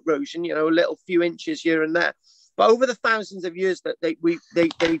of erosion, you know, a little few inches here and there. But over the thousands of years that they've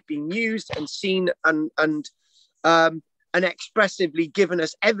been used and seen and expressively given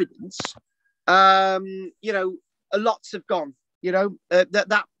us evidence, you know, lots have gone. You know,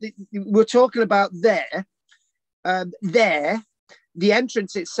 that we're talking about there. The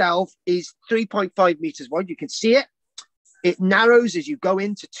entrance itself is 3.5 meters wide. You can see it. It narrows as you go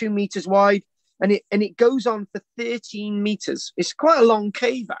into 2 meters wide, and it goes on for 13 meters. It's quite a long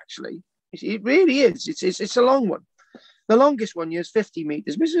cave, actually. It really is. It's a long one. The longest one here is 50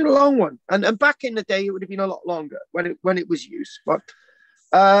 meters. This is a long one, and back in the day, it would have been a lot longer when it was used. But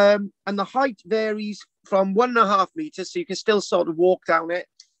and the height varies from 1.5 meters, so you can still sort of walk down it,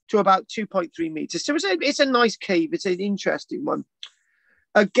 to about 2.3 meters. So it's a nice cave. It's an interesting one.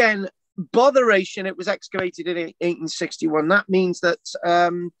 Again, botheration. It was excavated in 1861. That means that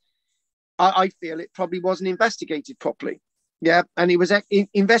I feel it probably wasn't investigated properly. Yeah, and it was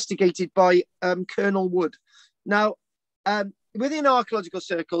investigated by Colonel Wood. Now, within archaeological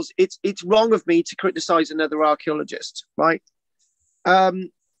circles, it's wrong of me to criticize another archaeologist, right?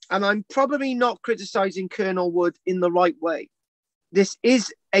 And I'm probably not criticizing Colonel Wood in the right way. this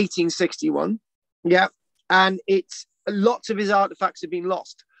is 1861. Yeah. And it's lots of his artifacts have been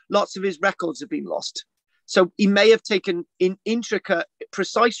lost. Lots of his records have been lost. So he may have taken in intricate,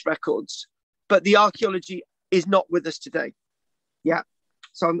 precise records, but the archaeology is not with us today. Yeah.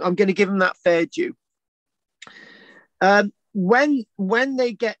 So I'm going to give him that fair due. When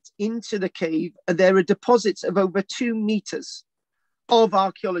they get into the cave, there are deposits of over 2 meters of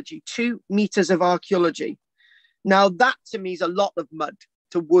archaeology, 2 meters of archaeology. Now, that to me is a lot of mud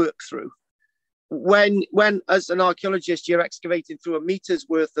to work through. When as an archaeologist, you're excavating through a meter's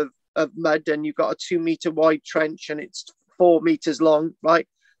worth of mud and you've got a 2 meter wide trench and it's 4 meters long, right?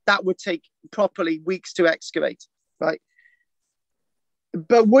 That would take properly weeks to excavate, right?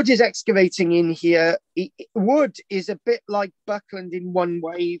 But Wood is excavating in here. Wood is a bit like Buckland in one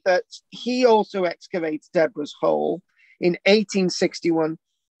way, that he also excavates Deborah's Hole in 1861.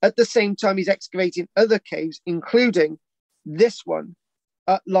 At the same time, he's excavating other caves, including this one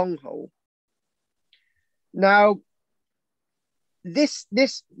at Long Hole. Now, this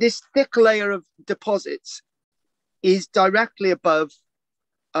thick layer of deposits is directly above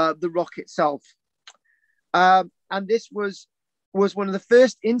the rock itself. And this was one of the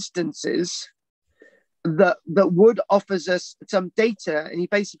first instances that Wood offers us some data. And he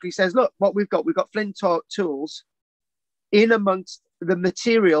basically says, look, what we've got flint tools in amongst the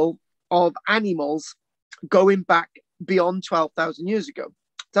material of animals going back beyond 12,000 years ago.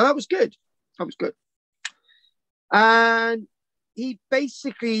 So that was good. That was good. And he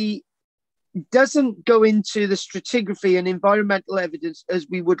basically doesn't go into the stratigraphy and environmental evidence as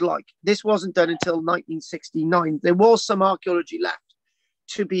we would like. This wasn't done until 1969. There was some archaeology left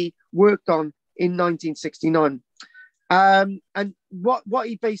to be worked on in 1969. And what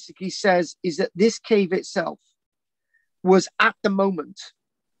he basically says is that this cave itself was at the moment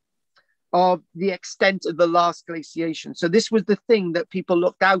of the extent of the last glaciation. So this was the thing that people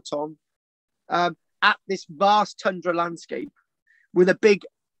looked out on at this vast tundra landscape with a big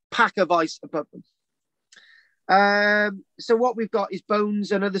pack of ice above them. So what we've got is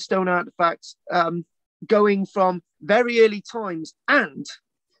bones and other stone artifacts going from very early times. And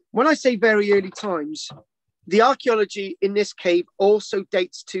when I say very early times, the archaeology in this cave also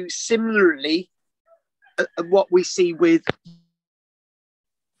dates to similarly what we see with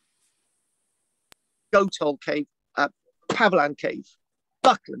Goat Hole Cave, Paviland Cave,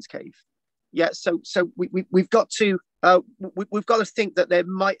 Buckland's Cave. Yeah, so we've got to think that there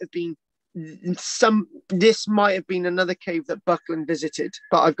might have been this might have been another cave that Buckland visited,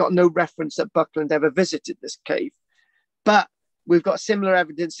 but I've got no reference that Buckland ever visited this cave. But we've got similar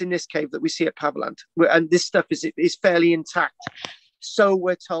evidence in this cave that we see at Paviland, and this stuff is fairly intact. So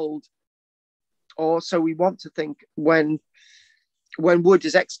we're told, or so we want to think when Wood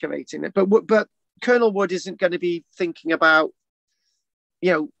is excavating it. But Colonel Wood isn't going to be thinking about,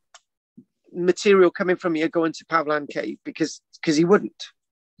 material coming from here going to Paviland Cave because he wouldn't.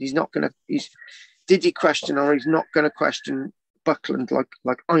 He's not going to. Did he question, or he's not going to question Buckland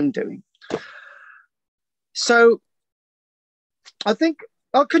like I'm doing. So I think.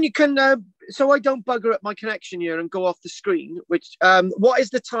 Oh, so I don't bugger up my connection here and go off the screen. Which what is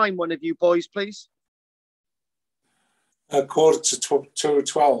the time, one of you boys, please?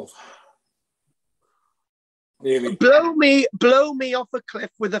 11:45. Nearly. Blow me off a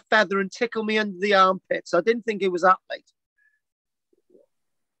cliff with a feather and tickle me under the armpits. I didn't think it was that late.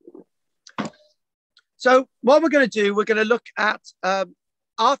 So what we're going to do, we're going to look at,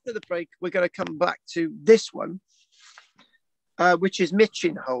 after the break, we're going to come back to this one, which is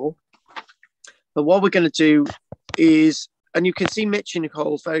Mitchin Hole. But what we're going to do is, and you can see Mitchin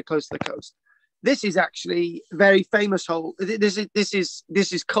Hole very close to the coast. This is actually a very famous hole. This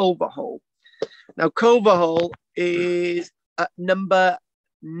is Culver Hole. Now, Culver Hole is at number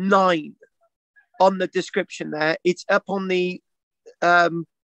 9 on the description there. It's up on the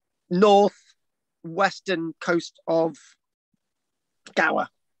northwestern coast of Gower.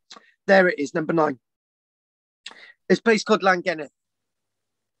 There it is, number 9. It's a place called Llangennith.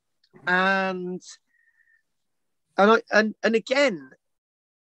 And again,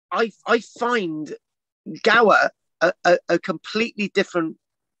 I find Gower a completely different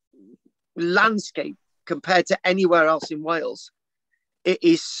landscape compared to anywhere else in Wales. It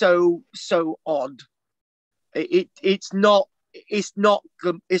is so odd. It's not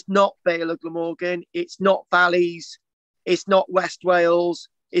Vale of Glamorgan. It's not Valleys. It's not West Wales.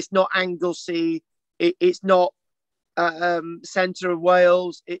 It's not Anglesey. It's not centre of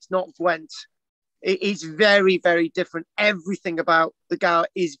Wales. It's not Gwent. It is very, very different. Everything about the Gower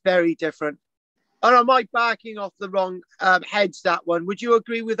is very different. And am I backing off the wrong heads, that one? Would you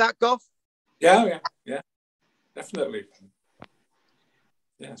agree with that, Goff? Yeah, definitely.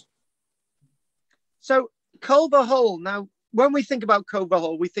 Yes. So Culver Hall. Now, when we think about Culver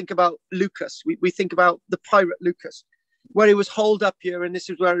Hall, we think about Lucas. We think about the pirate Lucas, where he was holed up here, and this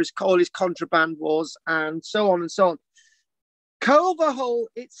is where all his contraband was, and so on and so on. Culver Hall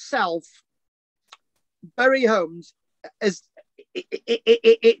itself, Bury Holmes, it's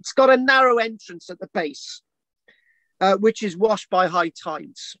got a narrow entrance at the base, which is washed by high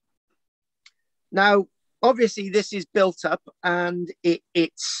tides. Now, obviously, this is built up, and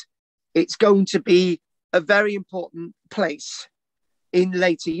it's going to be a very important place in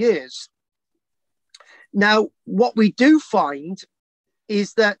later years. Now, what we do find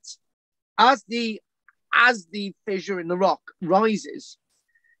is that as the fissure in the rock rises,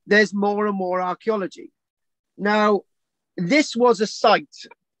 there's more and more archaeology. Now, this was a site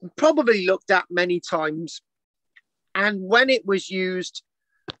probably looked at many times, and when it was used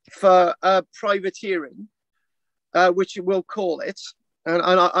for privateering, which we'll call it, and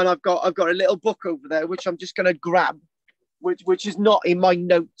I've got a little book over there which I'm just going to grab, which is not in my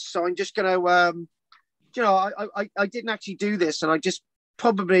notes, so I'm just going to I didn't actually do this, and I just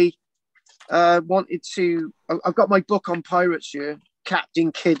probably wanted to. I've got my book on pirates here,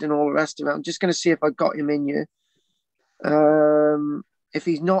 Captain Kidd and all the rest of it. I'm just going to see if I got him in here. If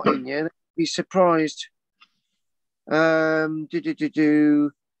he's not in here, I'd be surprised. Do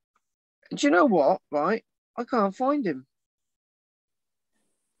you know what? Right, I can't find him.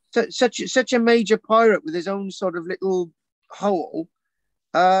 Such a major pirate with his own sort of little hole,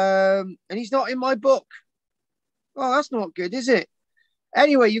 and he's not in my book. Oh, that's not good, is it?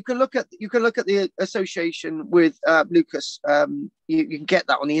 Anyway, you can look at the association with Lucas. You can get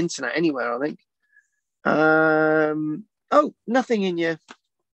that on the internet anywhere, I think. Oh, nothing in here.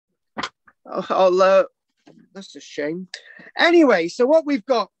 That's a shame. Anyway, so what we've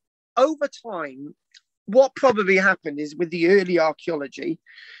got over time, what probably happened is with the early archaeology,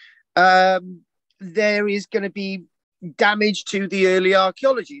 there is going to be damage to the early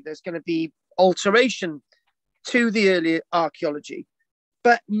archaeology. There's going to be alteration to the early archaeology.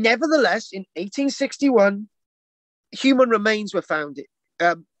 But nevertheless, in 1861, human remains were found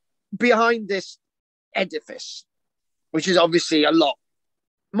behind this edifice, which is obviously a lot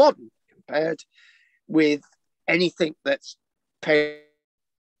modern compared with anything that's Paleolithic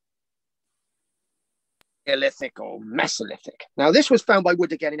or Mesolithic. Now, this was found by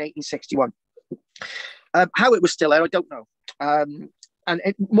Wood again in 1861. How it was still there, I don't know.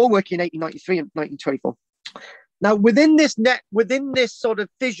 More work in 1893 and 1924. Now, within this sort of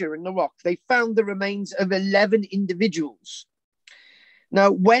fissure in the rock, they found the remains of 11 individuals. Now,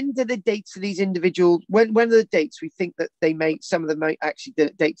 when do the dates of these individuals? When are the dates? We think that some of them may actually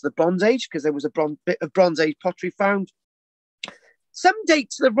date to the Bronze Age, because there was a bit of Bronze Age pottery found. Some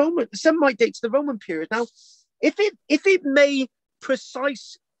date to the Roman. Some might date to the Roman period. Now, if it may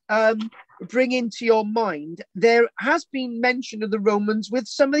precise bring into your mind, there has been mention of the Romans with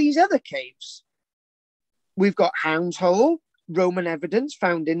some of these other caves. We've got Hound's Hole, Roman evidence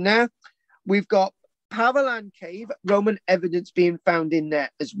found in there. We've got Pavilan Cave, Roman evidence being found in there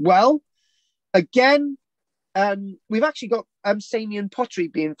as well. Again, we've actually got Samian pottery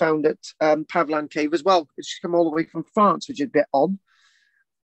being found at Pavilan Cave as well, which has come all the way from France, which is a bit odd.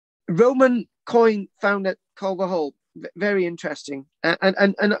 Roman coin found at Culver Hall, very interesting.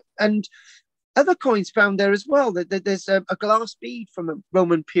 And other coins found there as well. There's a glass bead from the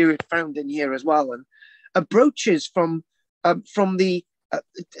Roman period found in here as well, and brooches from the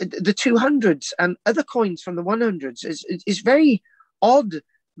 200s and other coins from the 100s. Is very odd,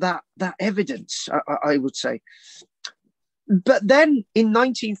 that evidence, I would say. But then in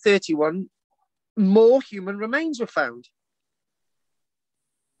 1931, more human remains were found.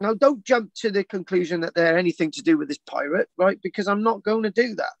 Now, don't jump to the conclusion that they're anything to do with this pirate, right? Because I'm not going to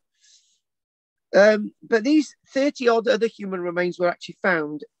do that. But these 30 odd other human remains were actually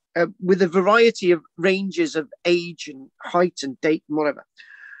found with a variety of ranges of age and height and date and whatever.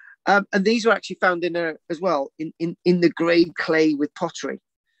 And these were actually found in there as well, in the grey clay with pottery.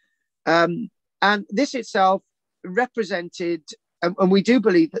 And this itself represented, and we do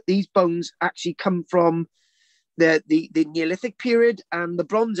believe that these bones actually come from the Neolithic period and the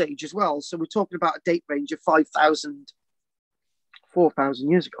Bronze Age as well. So we're talking about a date range of 4,000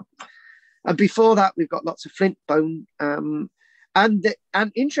 years ago. And before that, we've got lots of flint bone. And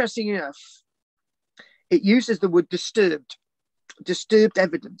interesting enough, it uses the word disturbed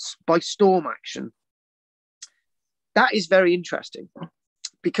evidence by storm action. That is very interesting,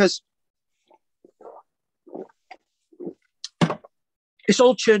 because it's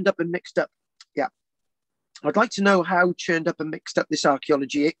all churned up and mixed up. Yeah. I'd like to know how churned up and mixed up this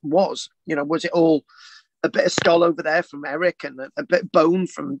archaeology was. Was it all a bit of skull over there from Eric, and a bit of bone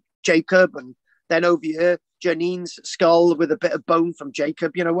from Jacob, and then over here, Janine's skull with a bit of bone from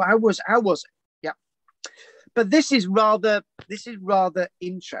Jacob. You know, how was it? Yeah. But this is rather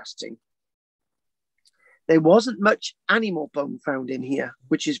interesting. There wasn't much animal bone found in here,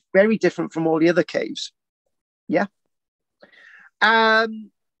 which is very different from all the other caves. Yeah.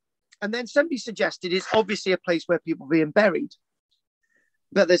 And then somebody suggested it's obviously a place where people are being buried.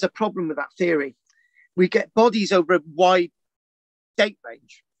 But there's a problem with that theory. We get bodies over a wide date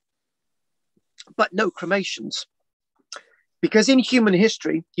range, but no cremations. Because in human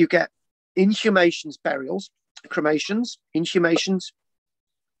history, you get inhumations, burials, cremations, inhumations,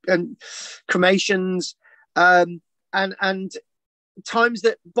 and cremations, and times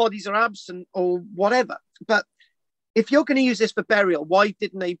that bodies are absent or whatever. But if you're going to use this for burial, why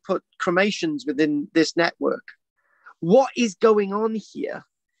didn't they put cremations within this network? What is going on here?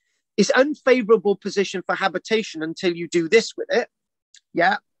 It's unfavorable position for habitation until you do this with it.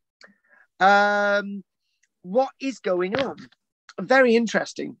 Yeah. What is going on? Very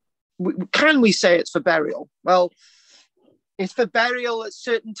interesting. Can we say it's for burial? Well, it's for burial at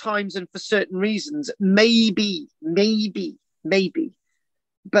certain times and for certain reasons. Maybe.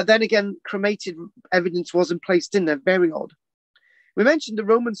 But then again, cremated evidence wasn't placed in there. Very odd. We mentioned the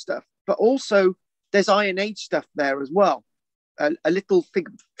Roman stuff, but also there's Iron Age stuff there as well. A little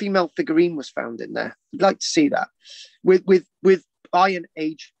female figurine was found in there. I'd like to see that with Iron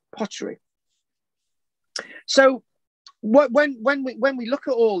Age pottery. So when we look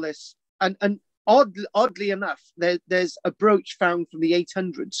at all this, and oddly enough, there's a brooch found from the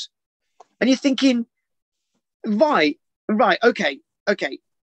 800s, and you're thinking, right, okay.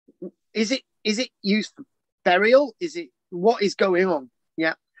 Is it used for burial? What is going on?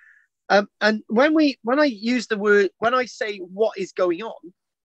 Yeah. And when I use the word, when I say what is going on,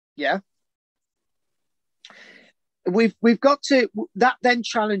 yeah, we've got to, that then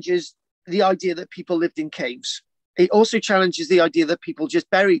challenges the idea that people lived in caves. It also challenges the idea that people just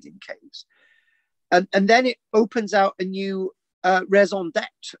buried in caves. And then it opens out a new raison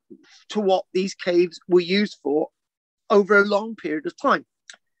d'etre to what these caves were used for over a long period of time.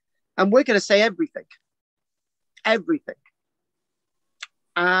 And we're going to say everything.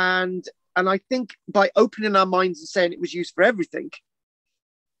 And I think by opening our minds and saying it was used for everything,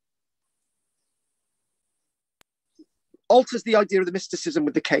 alters the idea of the mysticism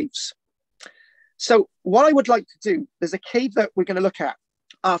with the caves. So what I would like to do, there's a cave that we're going to look at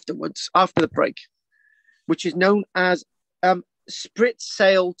afterwards, after the break, which is known as Sprit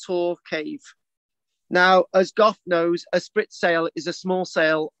Sail Tor Cave. Now, as Goff knows, a sprit sail is a small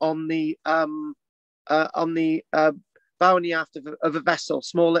sail on the bow and the aft of a vessel,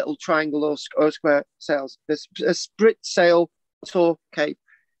 small little triangle or square sails. There's a sprit sail Tor Cave.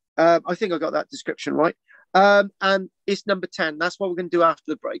 I think I got that description right. And it's number 10. That's what we're going to do after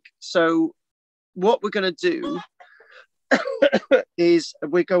the break. So what we're going to do is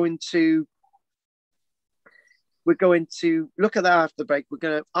we're going to look at that after the break. We're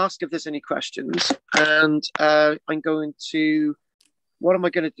going to ask if there's any questions, and I'm going to, what am I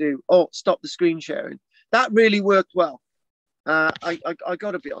going to do? Oh, stop the screen sharing. That really worked well. I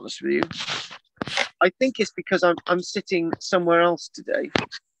got to be honest with you. I think it's because I'm sitting somewhere else today.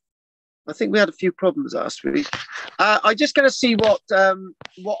 I think we had a few problems last week. I'm just going to see what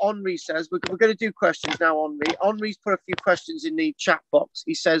Henri says. We're going to do questions now, Henri. Henri's put a few questions in the chat box.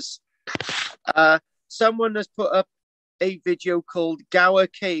 He says, someone has put up a video called Gower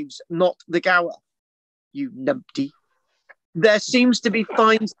Caves, not the Gower. You numpty. There seems to be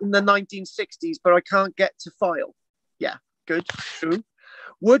finds in the 1960s, but I can't get to file. Yeah, good, true.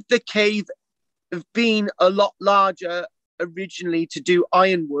 Would the cave have been a lot larger originally to do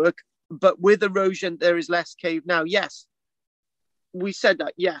ironwork, but with erosion, there is less cave now? Yes. We said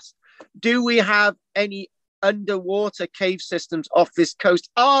that, yes. Do we have any underwater cave systems off this coast?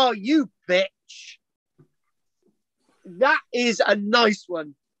 Oh, you bitch. That is a nice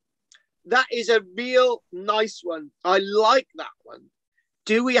one. That is a real nice one. I like that one.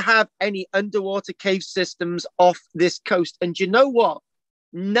 Do we have any underwater cave systems off this coast? And you know what?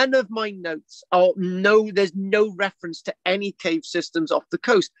 None of my notes are, no, there's no reference to any cave systems off the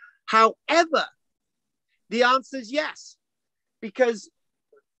coast. However, the answer is yes. Because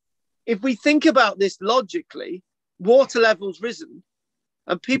if we think about this logically, water levels risen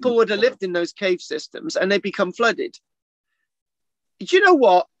and people would have lived in those cave systems and they become flooded. Do you know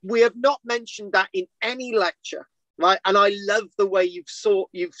what? We have not mentioned that in any lecture, right? And I love the way you've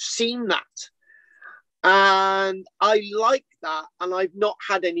seen that. And I like that. And I've not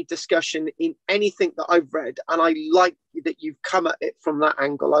had any discussion in anything that I've read. And I like that you've come at it from that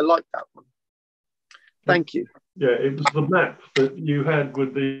angle. I like that one. Thank you. Yeah, it was the map that you had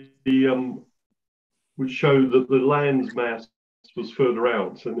with the which showed that the land's mass was further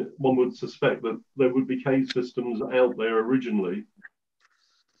out, and one would suspect that there would be cave systems out there originally.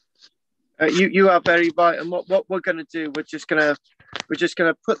 You are very right, and what we're going to do, we're just going to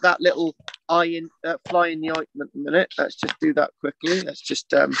put that little eye in, fly in the ointment a minute. Let's just do that quickly. Let's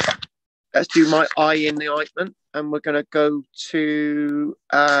do my eye in the ointment, and we're going to go to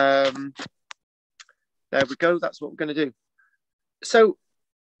there we go. That's what we're going to do. So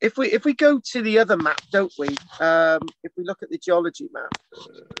if we go to the other map, don't we? If we look at the geology map,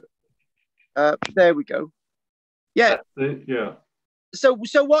 there we go. Yeah. Yeah. So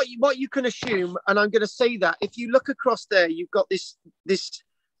what you can assume, and I'm going to say that if you look across there, you've got this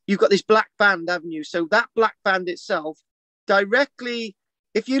black band, haven't you? So that black band itself, directly,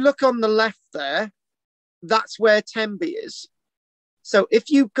 if you look on the left there, that's where Tenby is. So if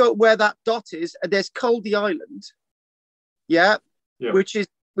you go where that dot is, there's Caldy Island, yeah. which is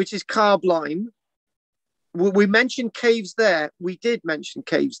karl-james. We mentioned caves there. We did mention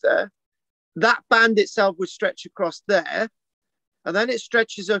caves there. That band itself would stretch across there. And then it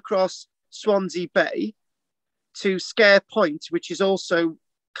stretches across Swansea Bay to Scare Point, which is also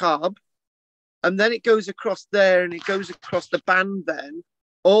Carb. And then it goes across there, and it goes across the band then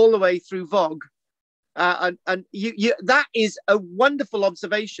all the way through Vogue. And you that is a wonderful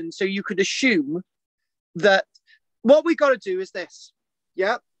observation. So you could assume that what we got to do is this.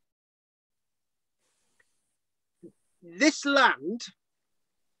 Yeah. This land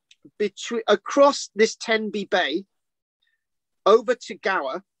across this Tenby Bay over to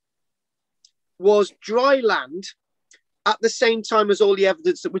Gower was dry land at the same time as all the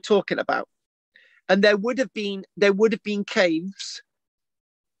evidence that we're talking about. And there would have been caves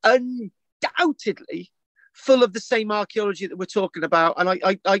undoubtedly full of the same archaeology that we're talking about. And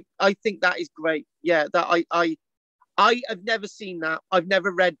I think that is great. Yeah, that I have never seen that. I've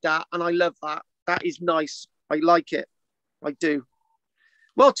never read that, and I love that. That is nice. I like it. I do.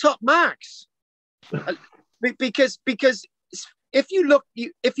 Well, top marks. because if you look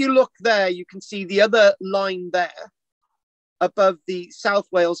there, you can see the other line there above the South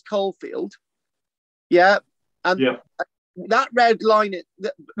Wales coalfield. Yeah. And that red line,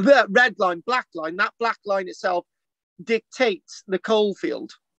 the red line, black line, that black line itself dictates the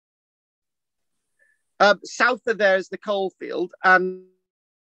coalfield. South of there is the coalfield, and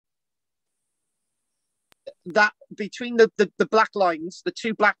that between the black lines, the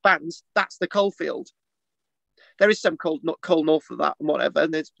two black bands, that's the coalfield. There is some coal north of that and whatever,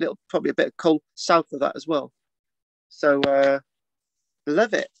 and there's probably a bit of coal south of that as well. So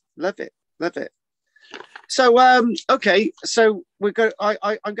love it. So okay, so we're going.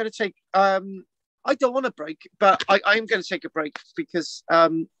 I'm going to take. I don't want a break, but I'm going to take a break because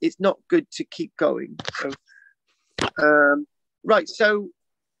it's not good to keep going. So right, so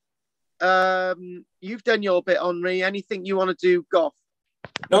you've done your bit, Henri. Anything you want to do, Goff?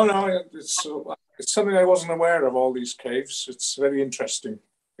 No, it's something I wasn't aware of, all these caves. It's very interesting.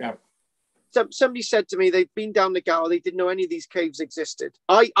 Yeah. So somebody said to me they'd been down the Gower, they didn't know any of these caves existed.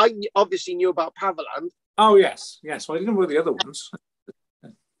 I obviously knew about Paverland. Oh, yes. Well, I didn't know the other ones.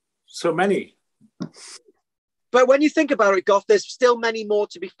 So many. But when you think about it, Goff, there's still many more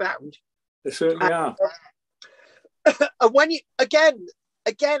to be found. There certainly are. And when you again,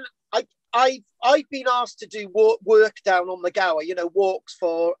 I've been asked to do work down on the Gower, walks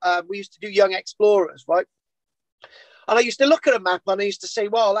for, we used to do Young Explorers, right? And I used to look at a map and I used to say,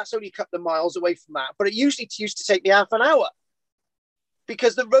 well, that's only a couple of miles away from that. But it usually used to take me half an hour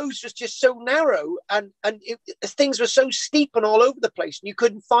because the roads was just so narrow and things were so steep and all over the place and you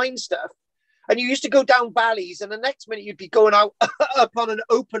couldn't find stuff. And you used to go down valleys and the next minute you'd be going out upon an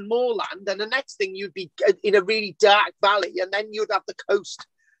open moorland and the next thing you'd be in a really dark valley and then you'd have the coast.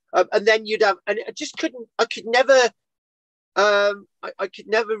 And then you'd have, and I could never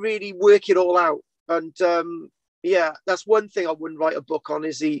really work it all out. And yeah, that's one thing I wouldn't write a book on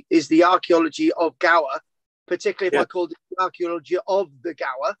is the archaeology of Gower, particularly if I called it the archaeology of the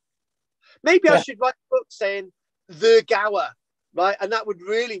Gower. Maybe I should write a book saying the Gower, right? And that would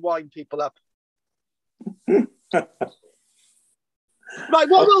really wind people up. Right,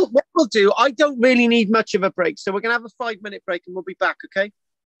 what we'll do, I don't really need much of a break, so we're going to have a 5-minute break and we'll be back, okay?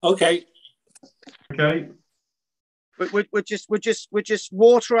 Okay. We'll just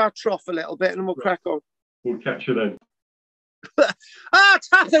water our trough a little bit and we'll crack on. We'll catch you then.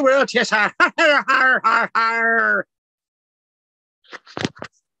 Top the world, yes. Do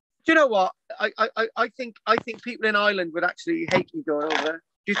you know what? I think people in Ireland would actually hate me going over there.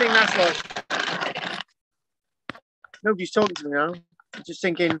 Do you think that's right? Nobody's talking to me now. I'm just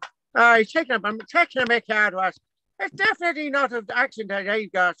thinking, I'm taking a mick out of us. It's definitely not an accent that I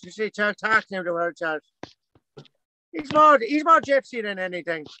got. You see, talking to the world out. He's more gypsy than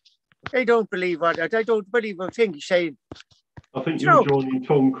anything. I don't believe a thing he's saying. I think you're joining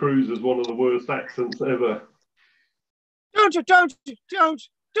Tom Cruise as one of the worst accents ever. Don't you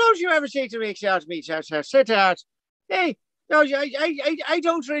ever say to me, "Shout me, sit out." Hey, no, I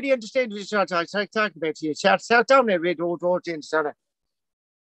don't really understand what you're talking about here. Shout down there, red road in Sana.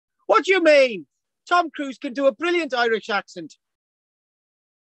 What do you mean? Tom Cruise can do a brilliant Irish accent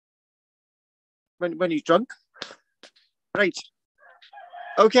when he's drunk. Right.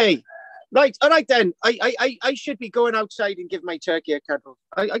 Okay. Right. All right then. I should be going outside and give my turkey a cuddle.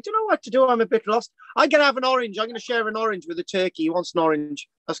 I don't know what to do. I'm a bit lost. I can have an orange. I'm going to share an orange with a turkey. He wants an orange.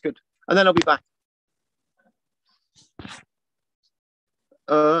 That's good. And then I'll be back.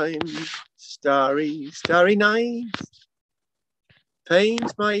 I'm starry, starry night.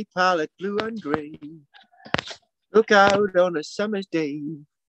 Paints my palette blue and grey. Look out on a summer's day.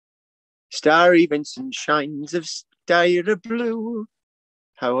 Starry Vincent shines of starry blue.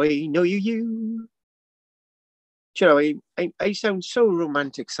 How I know you. Do you know, I sound so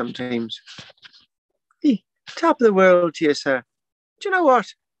romantic sometimes. Hey, top of the world to you, sir. Do you know what?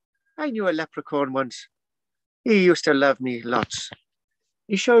 I knew a leprechaun once. He used to love me lots.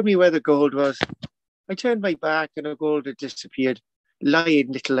 He showed me where the gold was. I turned my back and the gold had disappeared.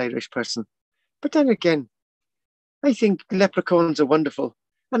 Lying little Irish person. But then again, I think leprechauns are wonderful.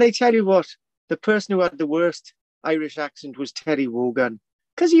 And I tell you what, the person who had the worst Irish accent was Terry Wogan.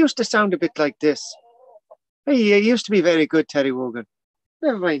 Because he used to sound a bit like this. He used to be very good, Terry Wogan.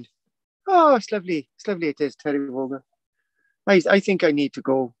 Never mind. Oh, it's lovely. It's lovely it is, Terry Wogan. I think I need to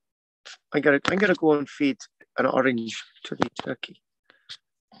go. I'm gonna go and feed an orange to the turkey.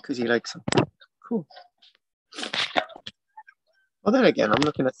 Because he likes them. Cool. Well, then again, I'm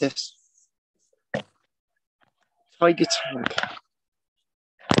looking at this. Tiger tag.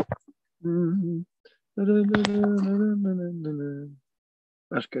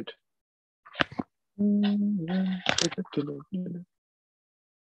 That's good. Oh,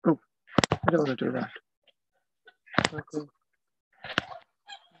 I don't want to do that. Okay.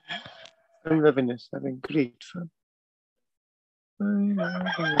 I'm loving this, having great fun.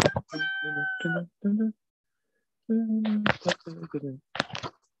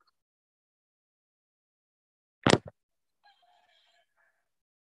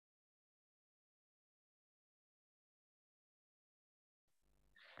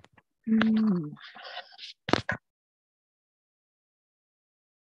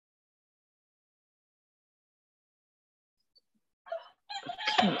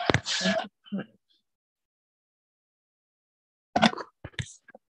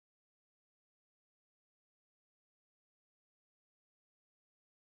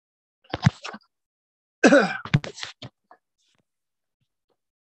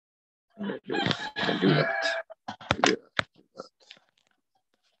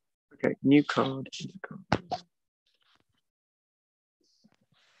 Okay, new card.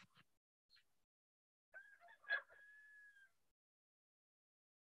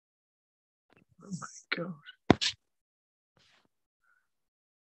 Oh my God.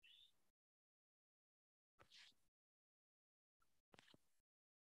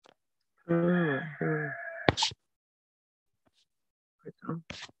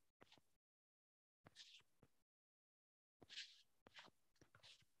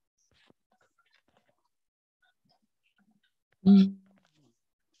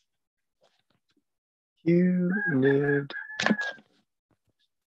 You need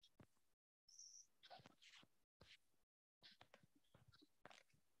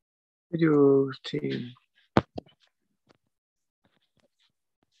video team.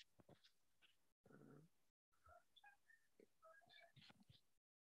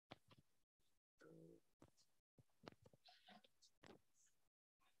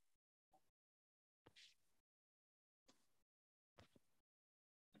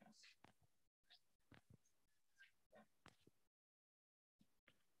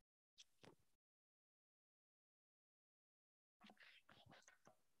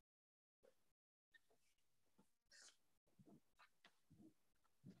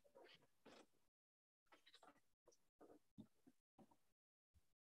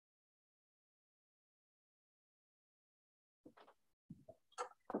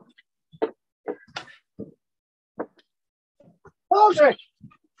 Audrey!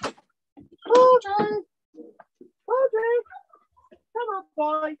 Audrey! Audrey! Come on,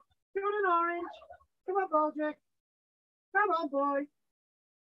 boy. You want an orange? Come on, Audrey. Come on, boy.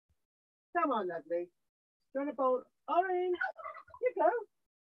 Come on, lovely. You want a bowl? Orange. Here you go.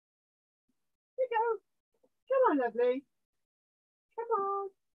 you go. Come on, lovely. Come on.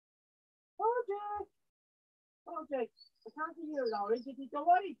 Oh, Jack. Oh, Jack. I can't see you, Laurie. Did you go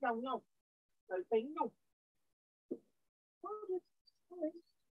on? Don't know. Don't think no. Oh, Jack.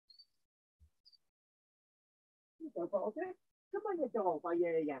 You go, oh, Jack. Come on, you dog. I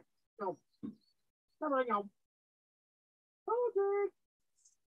hear you. Come. Come on, you. Oh, Jack.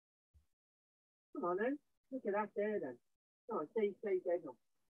 Come on, then. Look at that there, then. No, stay there, no.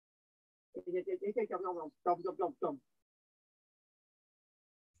 Dum.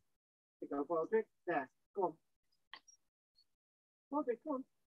 Go, Baldrick. There. Go on. Baldrick, come on.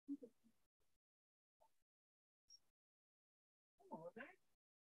 Come on, then.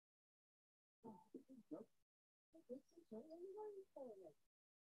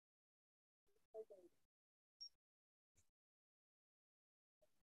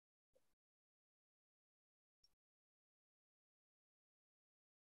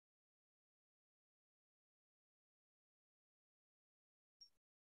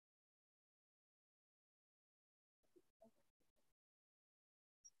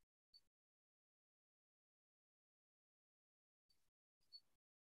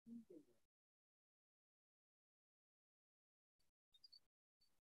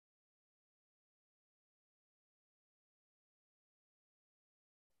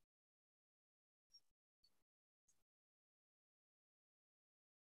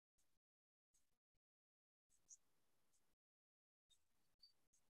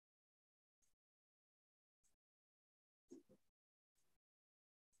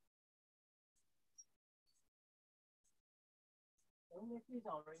 Only if he's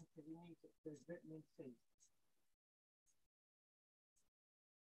orange, because he needs it, there's vitamin C.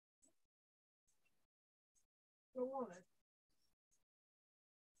 Go on, it.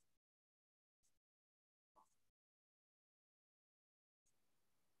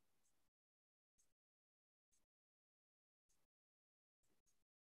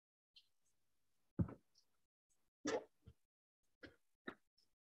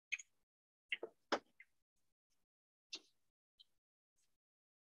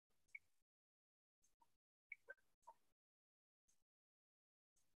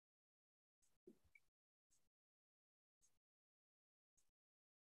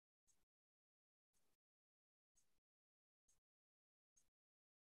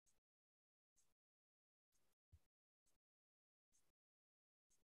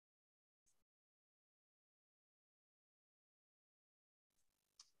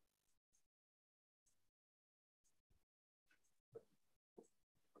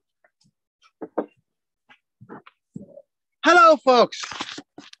 Hello, folks.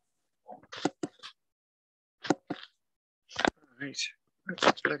 Right.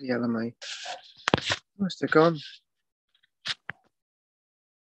 Bloody hell am I? Must have gone.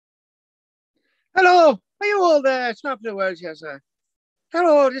 Hello. Are you all there? It's not the words, yes, sir.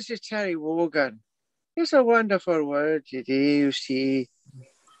 Hello, this is Terry Wogan. It's a wonderful word, you see.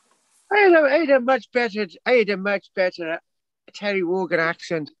 I had a much better Terry Wogan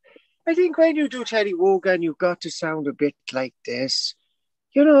accent. I think when you do Terry Wogan, you've got to sound a bit like this.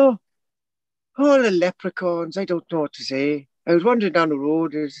 You know, all the leprechauns, I don't know what to say. I was wandering down the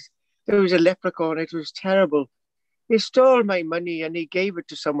road, there was a leprechaun, it was terrible. He stole my money and he gave it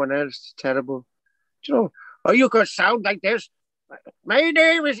to someone else. It's terrible. You know, or you could sound like this. My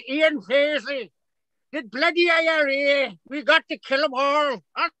name is Ian Paisley. The bloody IRA. We got to kill them all.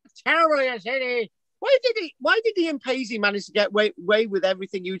 That's terrible, I said. Why did Ian Paisley manage to get away with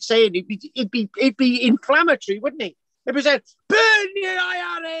everything you'd say? It'd be inflammatory, wouldn't he? If it said, burn the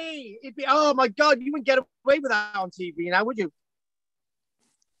IRA, it'd be, oh my God, you wouldn't get away with that on TV now, would you?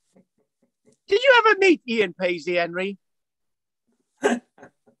 Did you ever meet Ian Paisley, Henry? I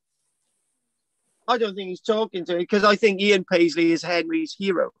don't think he's talking to me because I think Ian Paisley is Henry's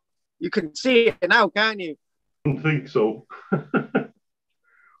hero. You can see it now, can't you? I don't think so.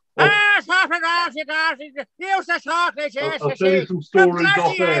 I'll tell you some stories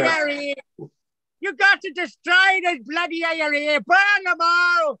off there. You got to destroy this bloody IRA. Burn them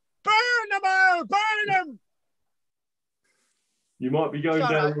all! Burn them all! Burn them! You might be going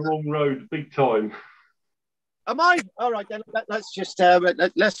down the wrong road big time. Am I? All right, then let's just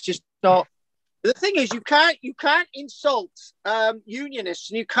start. The thing is, you can't insult unionists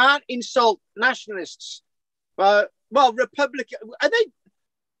and you can't insult nationalists. Well, Republican. Are they?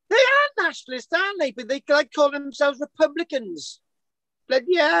 They are nationalists, aren't they? But they like call themselves Republicans.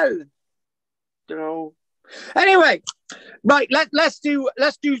 Bloody hell. You know. Anyway, right. Let's do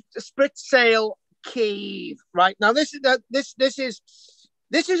split sail cave. Right now, this is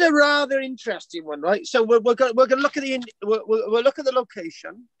a rather interesting one, right? So we're going to look at we'll look at the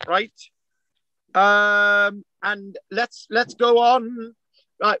location, right? And let's go on.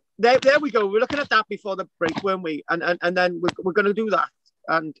 Right, there we go. We're looking at that before the break, weren't we? And then we're going to do that.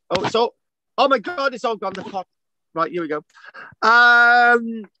 And oh my God, it's all gone to pot. Right, here we go.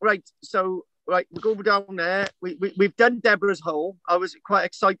 Right, so right, we go down there. We've done Deborah's Hole. I was quite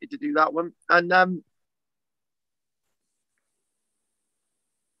excited to do that one, and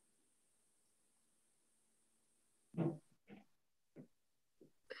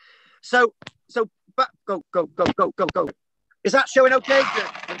so but go. Is that showing okay? Good.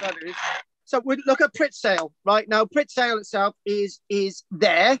 So we look at Pritsale right now. Pritsale itself is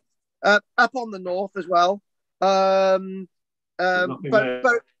there, up on the north as well. But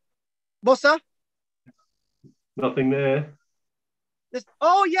what's that? Nothing there.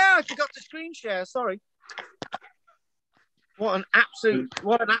 Oh yeah, I forgot to screen share. Sorry. What an absolute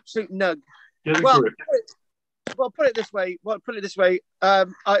nug. Put it this way.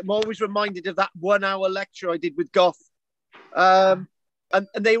 I'm always reminded of that 1 hour lecture I did with Goff. And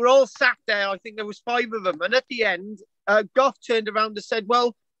they were all sat there. I think there was 5 of them. And at the end, Goff turned around and said,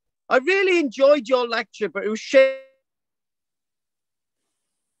 "Well, I really enjoyed your lecture, but it was shame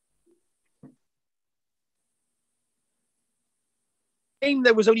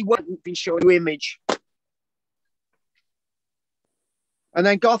there was only one being shown image." And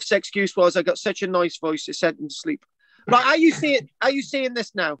then Goff's excuse was, "I got such a nice voice, it sent him to sleep." Right, are you seeing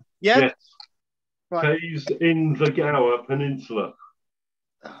this now? Yeah. Yes. Right. Caves in the Gower Peninsula.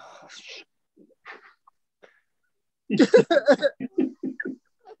 It's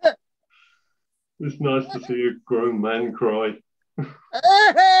nice to see a grown man cry.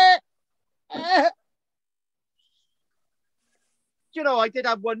 You know, I did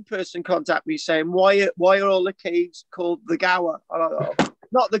have one person contact me saying, why are all the caves called the Gower?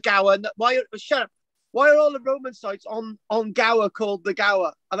 Not the Gower. Shut up. Why are all the Roman sites on Gower called the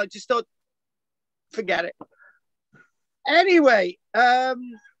Gower? And I just thought, forget it. Anyway,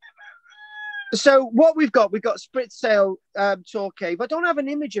 so what we've got Spritsale Tor Cave. I don't have an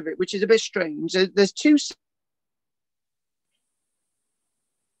image of it, which is a bit strange. There's 2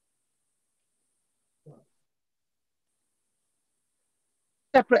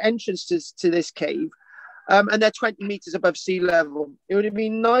 separate entrances to this cave, and they're 20 meters above sea level. It would have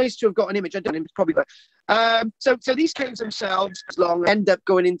been nice to have got an image. I don't know, it's probably better. So these caves themselves, as long, end up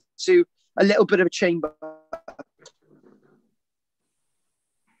going into a little bit of a chamber.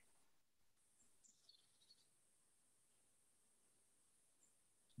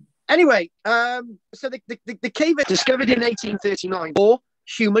 Anyway, so the cave was discovered in 1839 for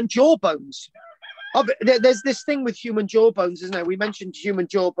human jawbones. There's this thing with human jawbones, isn't there? We mentioned human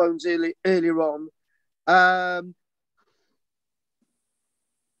jawbones earlier on.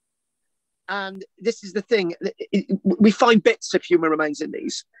 And this is the thing. We find bits of human remains in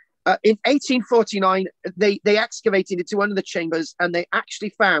these. In 1849, they excavated into one of the chambers and they actually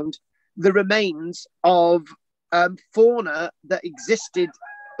found the remains of fauna that existed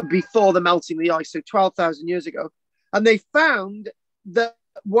before the melting of the ice, so 12,000 years ago. And they found that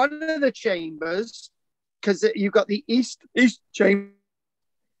one of the chambers, because you've got the east chamber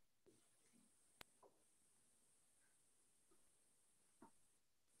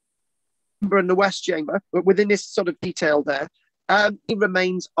and the west chamber, but within this sort of detail there, the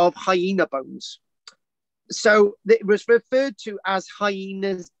remains of hyena bones. So it was referred to as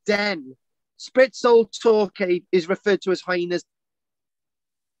hyena's den. Spritsale Tor Cave is referred to as hyena's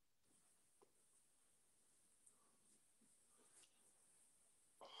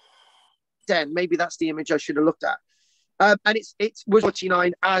den. Maybe that's the image I should have looked at. And it was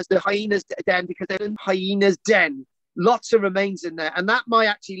 49 as the hyena's den because they're in hyena's den. Lots of remains in there, and that might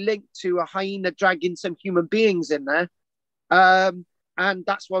actually link to a hyena dragging some human beings in there, and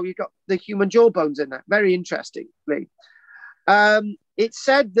that's why we've got the human jawbones in there. Very interestingly, it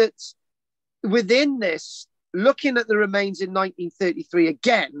said that within this, looking at the remains in 1933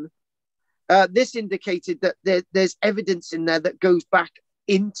 again, this indicated that there's evidence in there that goes back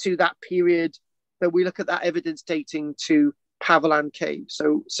into that period. That we look at that evidence dating to Paviland Cave.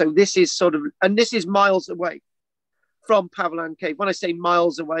 So this is sort of, and this is miles away from Paviland Cave. When I say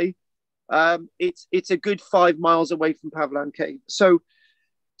miles away, it's a good 5 miles away from Paviland Cave. So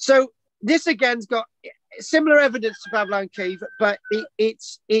this again's got similar evidence to Paviland Cave, but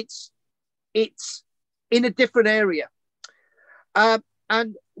it's in a different area.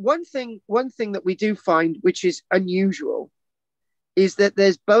 And one thing that we do find, which is unusual, is that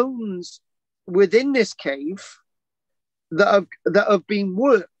there's bones within this cave that have been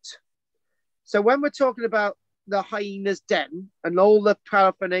worked. So when we're talking about the hyena's den and all the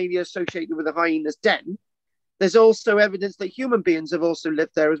paraphernalia associated with the hyena's den, There's also evidence that human beings have also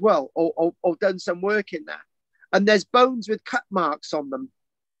lived there as well, or done some work in there. And there's bones with cut marks on them,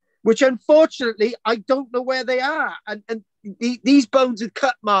 which unfortunately, I don't know where they are. And these bones with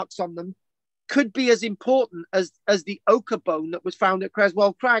cut marks on them could be as important as the ochre bone that was found at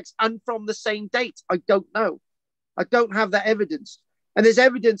Creswell Crags and from the same date. I don't know. I don't have that evidence. And there's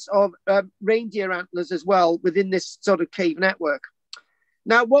evidence of reindeer antlers as well within this sort of cave network.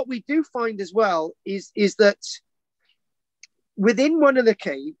 Now, what we do find as well is that within one of the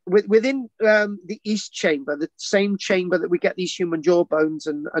cave, within the east chamber, the same chamber that we get these human jaw bones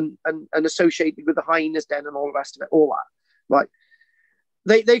and associated with the hyena's den and all the rest of it, all that, right?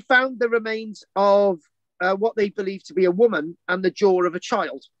 They found the remains of what they believe to be a woman and the jaw of a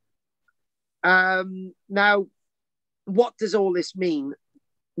child. Now, what does all this mean?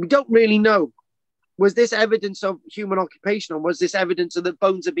 We don't really know. Was this evidence of human occupation, or was this evidence of the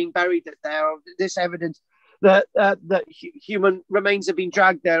bones have been buried there, or this evidence that human remains have been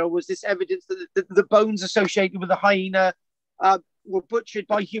dragged there, or was this evidence that the bones associated with the hyena were butchered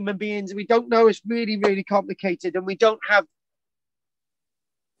by human beings? We don't know. It's really, really complicated, and we don't have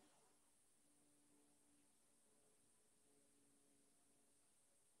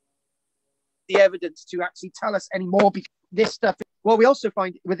the evidence to actually tell us any more. This stuff, what we also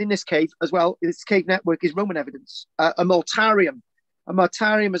find within this cave as well, this cave network, is Roman evidence. A mortarium. A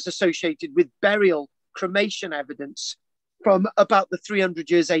mortarium is associated with burial, cremation evidence from about the 300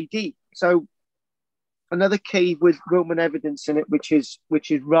 years AD. So another cave with Roman evidence in it, which is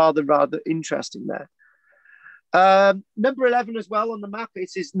rather interesting there. Number 11 as well on the map,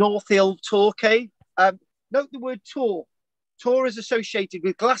 it is North Hill Tor Cave. Note the word Tor. Tor is associated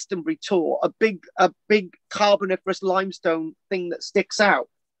with Glastonbury Tor, a big carboniferous limestone thing that sticks out.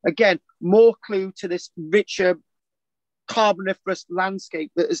 Again, more clue to this richer carboniferous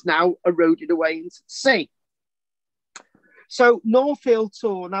landscape that is now eroded away into the sea. So North Hill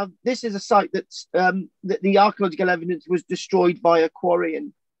Tor, now this is a site that's, that the archaeological evidence was destroyed by a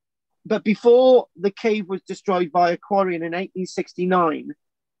quarrying. But before the cave was destroyed by a quarrying in 1869,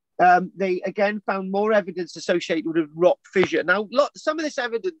 they again found more evidence associated with rock fissure. Now, some of this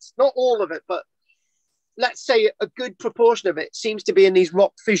evidence, not all of it, but let's say a good proportion of it seems to be in these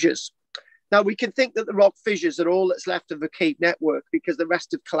rock fissures. Now, we can think that the rock fissures are all that's left of the cave network because the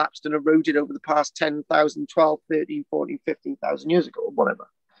rest have collapsed and eroded over the past 10,000, 12, 13, 14, 15,000 years ago, or whatever.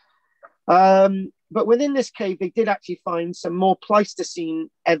 But within this cave, they did actually find some more Pleistocene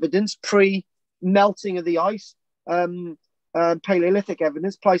evidence, pre-melting of the ice, Paleolithic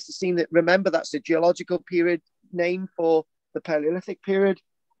evidence. Pleistocene, that remember, that's the geological period name for the Paleolithic period.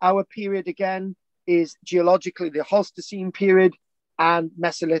 Our period, again, is geologically the Holocene period, and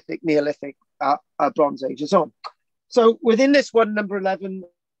Mesolithic, Neolithic, Bronze Age is on. So within this one, number 11,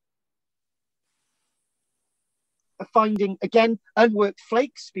 finding, again, unworked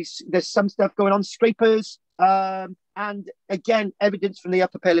flakes. There's some stuff going on, scrapers, and again, evidence from the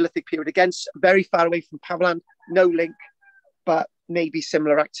Upper Paleolithic period. Again, very far away from Pavland, no link, but maybe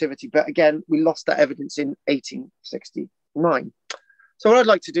similar activity. But again, we lost that evidence in 1869. So what I'd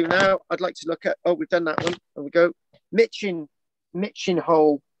like to do now, I'd like to look at, we've done that one. There we go. Mitchin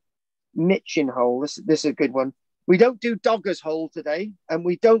Hole. This is a good one. We don't do Dogger's Hole today, and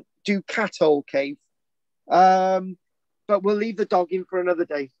we don't do Cat Hole Cave. But we'll leave the dog in for another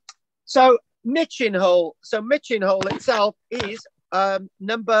day. So Mitchin Hole. So Mitchin Hole itself is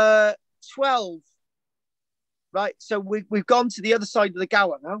number 12. Right. So we've gone to the other side of the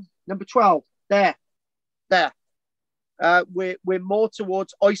Gower now. Number 12. There. We're more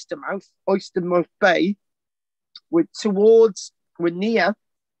towards Oystermouth Bay. We're near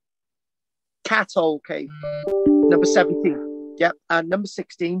Cat Hole Cave, number 17. Yep, and number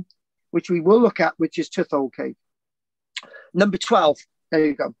 16, which we will look at, which is Tooth Hole Cave. Number 12, there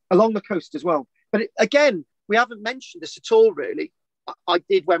you go, along the coast as well. But again, we haven't mentioned this at all, really. I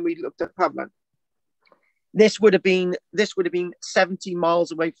did when we looked at Pavland. This would have been 70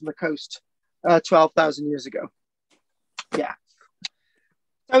 miles away from the coast 12,000 years ago. Yeah.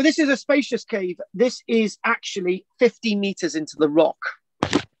 So this is a spacious cave. This is actually 50 meters into the rock.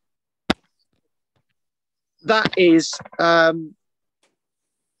 That is, yeah.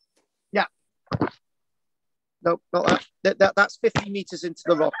 No, not that. That's 50 meters into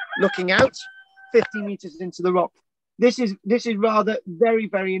the rock. Looking out, 50 meters into the rock. This is rather very,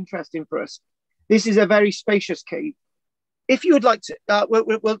 very interesting for us. This is a very spacious cave. If you would like to,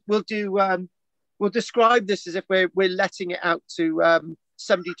 we'll describe this as if we're letting it out to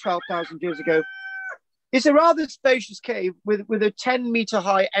somebody 12,000 years ago. It's a rather spacious cave with a 10-meter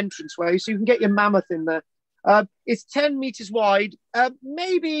high entranceway, so you can get your mammoth in there. It's 10 meters wide,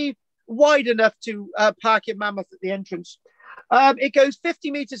 maybe wide enough to park your mammoth at the entrance. It goes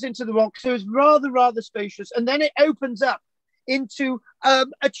 50 meters into the rock, so it's rather spacious. And then it opens up into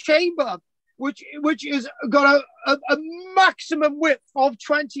a chamber, which is got a maximum width of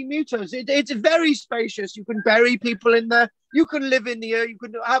 20 meters. It's very spacious. You can bury people in there. You can live in here. You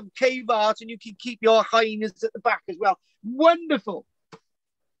can have cave art, and you can keep your hyenas at the back as well. Wonderful.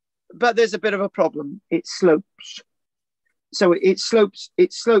 But there's a bit of a problem. It slopes. So it slopes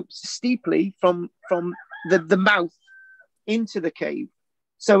steeply from the mouth into the cave.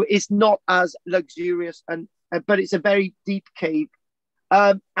 So it's not as luxurious, but it's a very deep cave.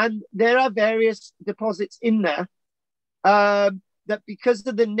 And there are various deposits in there that, because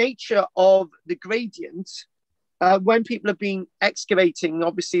of the nature of the gradient, when people have been excavating,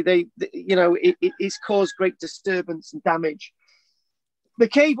 obviously it's caused great disturbance and damage. The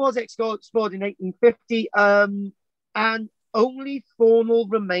cave was explored in 1850, and only faunal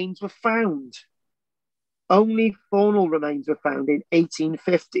remains were found. Only faunal remains were found in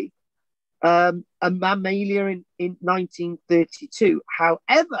 1850. A mammalia in 1932.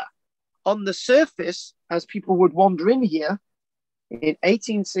 However, on the surface, as people would wander in here, in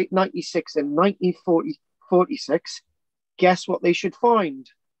 1896 and 1946, guess what they should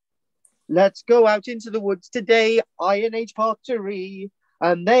find? Let's go out into the woods today, Iron Age pottery.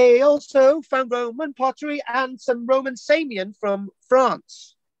 And they also found Roman pottery and some Roman Samian from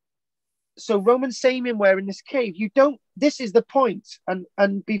France. So Roman Samian were in this cave. This is the point.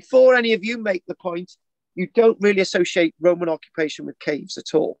 And before any of you make the point, you don't really associate Roman occupation with caves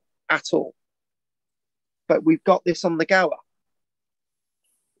at all. But we've got this on the Gower,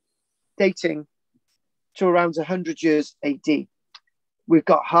 dating to around 100 years AD. We've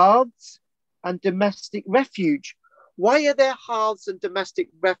got hearths and domestic refuge. Why are there hearths and domestic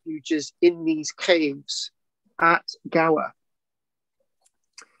refuges in these caves at Gower?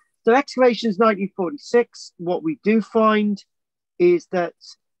 So excavations 1946, what we do find is that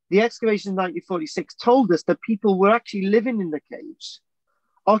the excavations in 1946 told us that people were actually living in the caves,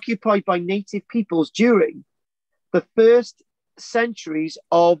 occupied by native peoples during the first centuries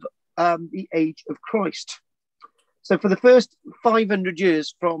of the age of Christ. So for the first 500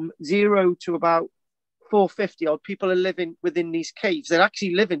 years, from 0 to about 450 odd, people are living within these caves. They're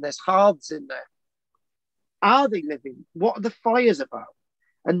actually living. There's hearths in there. Are they living? What are the fires about?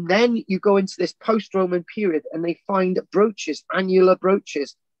 And then you go into this post-Roman period and they find brooches, annular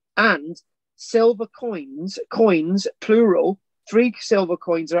brooches, and silver coins, plural. 3 silver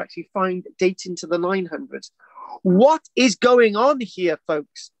coins are actually found dating to the 900s. What is going on here,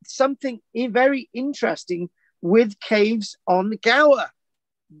 folks? Something very interesting with caves on Gower.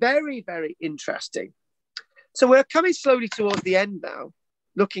 Very, very interesting. So we're coming slowly towards the end now,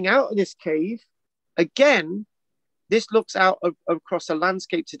 looking out of this cave. Again, this looks out across a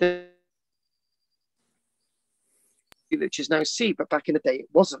landscape today, which is now sea, but back in the day it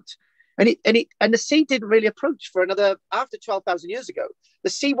wasn't. And the sea didn't really approach for another, after 12,000 years ago, the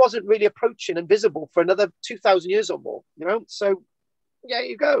sea wasn't really approaching and visible for another 2,000 years or more, So there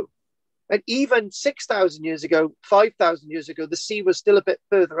you go. And even 6,000 years ago, 5,000 years ago, the sea was still a bit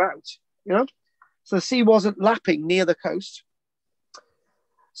further out, So the sea wasn't lapping near the coast.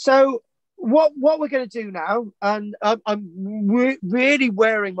 So what we're going to do now, and I'm really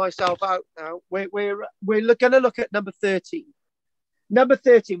wearing myself out now, we're going to look at number 13. Number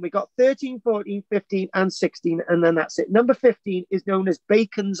 13, we got 13, 14, 15, and 16, and then that's it. Number 15 is known as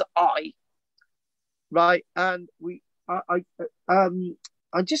Bacon's Eye, right? And I'm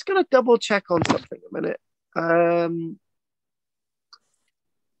just going to double check on something a minute.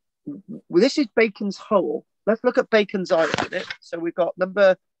 This is Bacon's Hole. Let's look at Bacon's Eye a minute. So we've got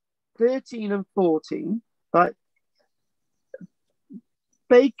number 13 and 14, right?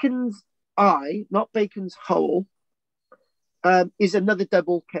 Bacon's Eye, not Bacon's Hole, is another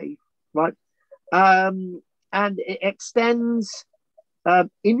double cave, right? And it extends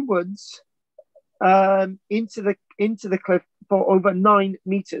inwards into the cliff for over 9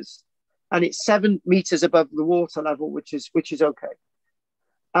 meters, and it's 7 meters above the water level, which is okay.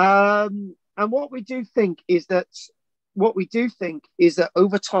 And what we do think is that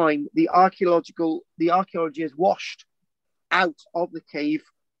over time the archaeology has washed out of the cave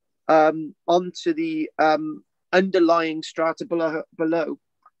onto the underlying strata below.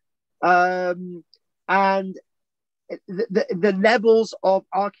 And the levels of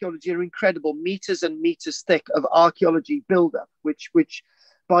archaeology are incredible, meters and meters thick of archaeology buildup, which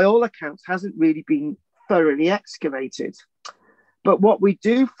by all accounts hasn't really been thoroughly excavated. But what we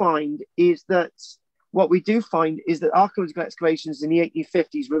do find is that archaeological excavations in the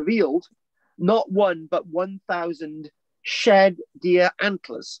 1850s revealed not 1 but 1,000 shed deer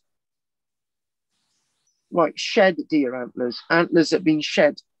antlers. Right, shed deer antlers. Antlers that have been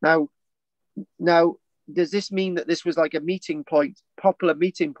shed. Now, does this mean that this was like a meeting point, popular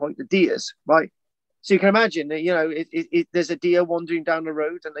meeting point, the deers, right? So you can imagine that, there's a deer wandering down the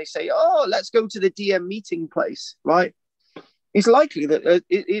road and they say, oh, let's go to the deer meeting place, right? It's likely that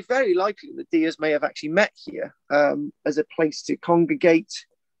it's very likely that deers may have actually met here as a place to congregate.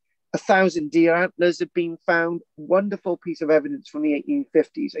 1,000 deer antlers have been found. Wonderful piece of evidence from the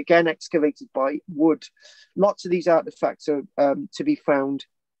 1850s, again excavated by wood. Lots of these artifacts are to be found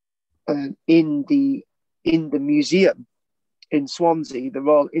in the museum in Swansea, the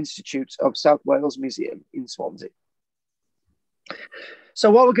Royal Institute of South Wales Museum in Swansea.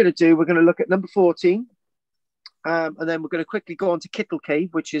 So what we're going to do, we're going to look at number 14, and then we're going to quickly go on to Kittle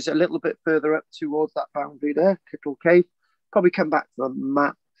Cave, which is a little bit further up towards that boundary there, Kittle Cave. Probably come back to the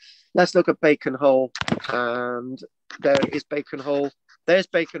map. Let's look at Bacon Hole, and there is Bacon Hole. There's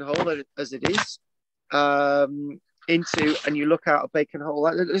Bacon Hole as it is. And you look out of Bacon Hole.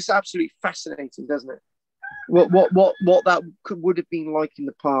 It's absolutely fascinating, doesn't it? What that would have been like in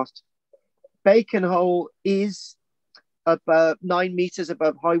the past. Bacon Hole is about 9 meters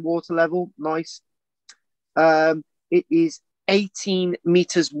above high water level. Nice. It is 18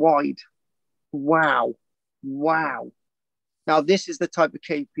 meters wide. Wow. Now this is the type of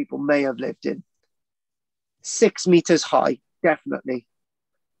cave people may have lived in. 6 meters high, definitely.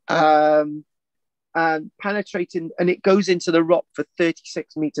 And penetrating, and it goes into the rock for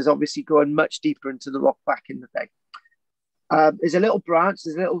 36 meters, obviously going much deeper into the rock back in the day. There's a little branch,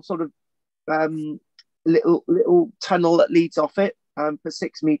 there's a little sort of little tunnel that leads off it for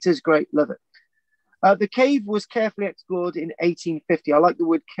 6 meters. Great, love it. The cave was carefully explored in 1850. I like the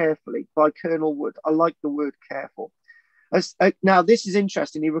word carefully, by Colonel Wood. I like the word careful. Now, this is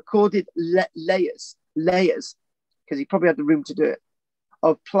interesting. He recorded layers, because he probably had the room to do it,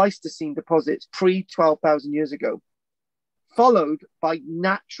 of Pleistocene deposits pre-12,000 years ago, followed by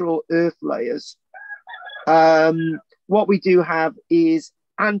natural earth layers. What we do have is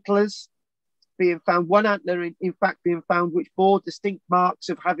antlers being found, one antler in fact being found which bore distinct marks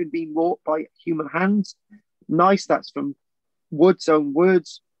of having been wrought by human hands. Nice, that's from Wood's own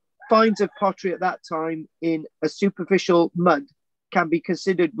words. Finds of pottery at that time in a superficial mud can be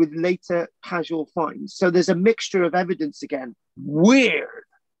considered with later casual finds. So there's a mixture of evidence again. Weird.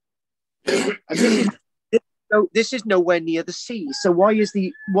 And this is nowhere near the sea. So why is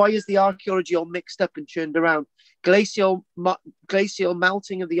the archaeology all mixed up and churned around? Glacial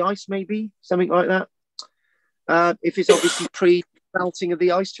melting of the ice, maybe something like that. If it's obviously pre-melting of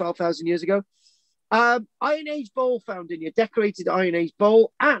the ice 12,000 years ago. Iron Age bowl found in here, decorated Iron Age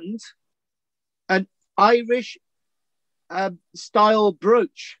bowl, and an Irish style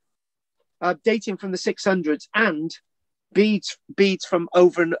brooch dating from the 600s, and beads from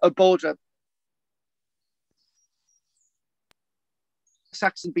over a border.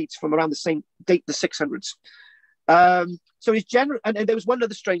 Saxon beads from around the same date, the 600s. So it's general, and there was one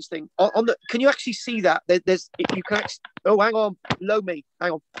other strange thing on the. Can you actually see that? There's you can actually. Oh, hang on, below me.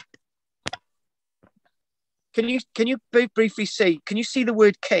 Hang on. Can you briefly see? Can you see the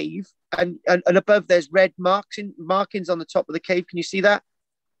word cave? And above there's red markings on the top of the cave. Can you see that?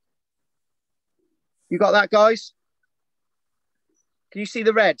 You got that, guys? Can you see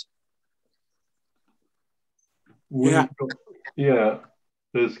the red? Yeah. Yeah.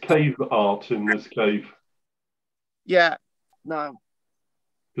 There's cave art in this cave. Yeah. No.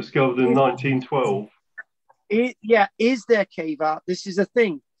 Discovered in 1912. Is there cave art? This is a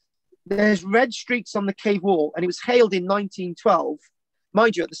thing. There's red streaks on the cave wall, and it was hailed in 1912,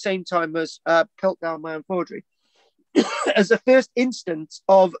 mind you, at the same time as Piltdown Man Forgery, as the first instance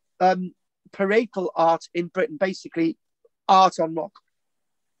of parietal art in Britain, basically art on rock.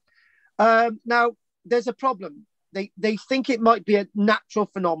 Now, there's a problem. They think it might be a natural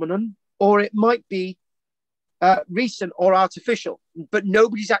phenomenon, or it might be recent or artificial, but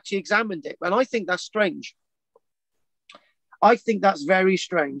nobody's actually examined it, and I think that's strange. I think that's very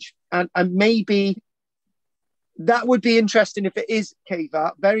strange, and maybe that would be interesting if it is cave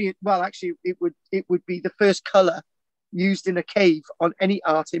art. Very well, actually, it would be the first colour used in a cave on any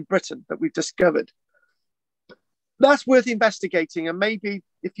art in Britain that we've discovered. That's worth investigating, and maybe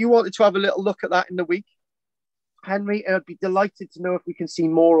if you wanted to have a little look at that in the week, Henry, I'd be delighted to know if we can see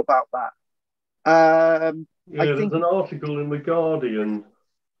more about that. There's an article in The Guardian.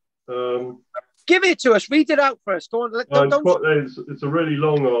 Give it to us. Read it out for us. Go on. It's a really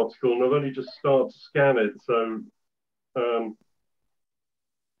long article, and I've only just started to scan it. So,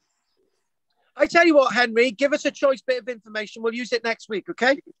 I tell you what, Henry, give us a choice bit of information. We'll use it next week,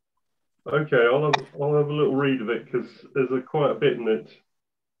 okay? Okay, I'll have a little read of it because there's quite a bit in it.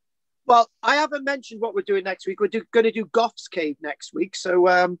 Well, I haven't mentioned what we're doing next week. We're going to do Goff's Cave next week.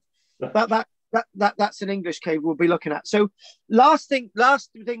 So that's an English cave we'll be looking at. So last thing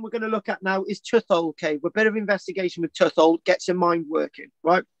we're going to look at now is Tuthole Cave. A bit of investigation with Tuthole gets your mind working,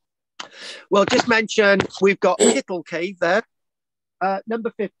 right? Well, just mention we've got Kittle Cave there,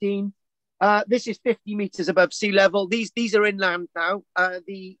 number 15. This is 50 meters above sea level. These are inland now.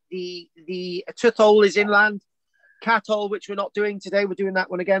 The Tuthole is inland. Cat Hole, which we're not doing today, we're doing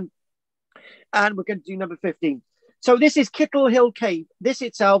that one again. And we're going to do number 15. So this is Kittle Hill Cave. This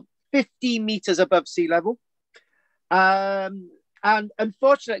itself, 50 meters above sea level. And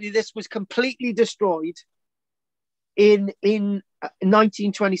unfortunately, this was completely destroyed in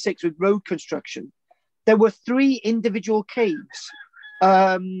 1926 with road construction. There were 3 individual caves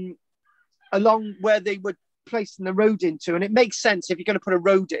along where they were placing the road into. And it makes sense if you're going to put a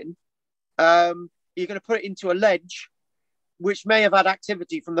road in, you're going to put it into a ledge, which may have had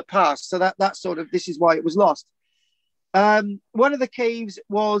activity from the past. So that sort of, this is why it was lost. One of the caves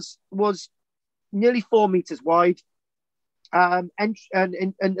was nearly 4 meters wide, and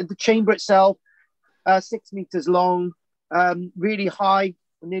the chamber itself, 6 meters long, really high,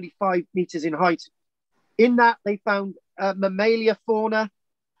 nearly 5 meters in height. In that, they found mammalia fauna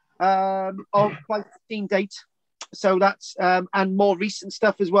of Pleistocene date, so that's and more recent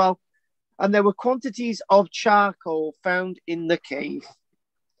stuff as well. And there were quantities of charcoal found in the cave,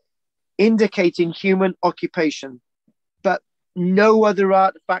 indicating human occupation, but no other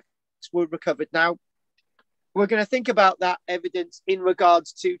artifacts were recovered. Now, we're going to think about that evidence in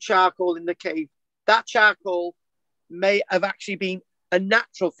regards to charcoal in the cave. That charcoal may have actually been a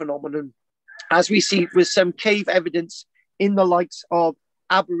natural phenomenon, as we see with some cave evidence in the likes of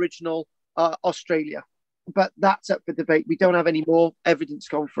Aboriginal Australia. But that's up for debate. We don't have any more evidence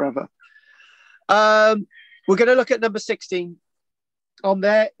gone forever. We're going to look at number 16. On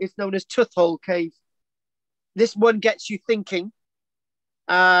there, it's known as Tuthole Cave. This one gets you thinking,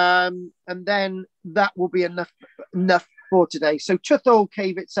 and then that will be enough for today. So Tuthole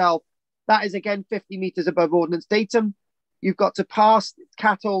Cave itself, that is again 50 meters above ordnance datum. You've got to pass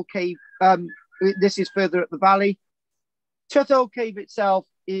Cat-Hole Cave. This is further up the valley. Tuthole Cave itself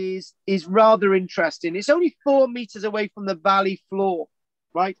is rather interesting. It's only 4 meters away from the valley floor,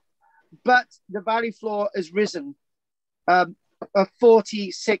 right? But the valley floor has risen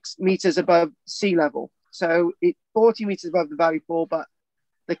 46 meters above sea level. So it's 40 meters above the valley floor, but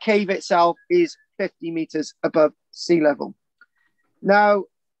the cave itself is 50 meters above sea level. Now,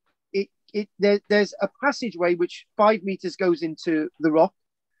 there's a passageway which 5 meters goes into the rock,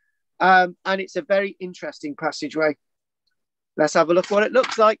 and it's a very interesting passageway. Let's have a look what it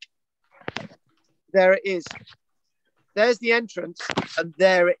looks like. There it is. There's the entrance, and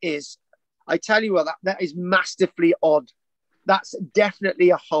there it is. I tell you what, that is masterfully odd. That's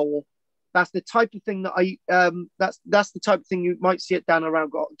definitely a hole. That's the type of thing that that's the type of thing you might see at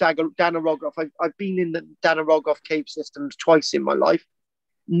Danarogoff. I've been in the Danarogoff cave systems twice in my life.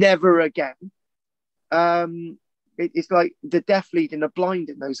 Never again. It's like the deaf leading a blind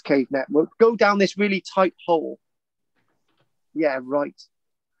in those cave networks. Go down this really tight hole. Yeah, right.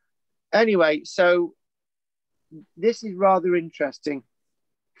 Anyway, so this is rather interesting.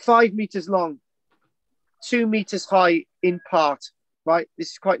 5 meters long, 2 meters high in part, right?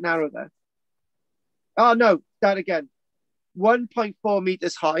 This is quite narrow there. Oh, no, that again. 1.4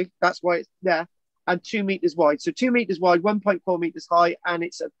 meters high, that's why it's there, and 2 meters wide. So 2 meters wide, 1.4 meters high, and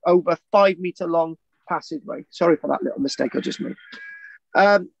it's over 5 meter long passageway. Sorry for that little mistake I just made.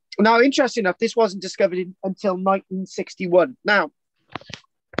 Now, interesting enough, this wasn't discovered until 1961. Now,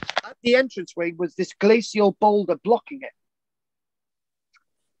 at the entranceway was this glacial boulder blocking it.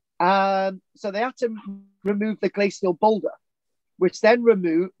 So they had to remove the glacial boulder, which then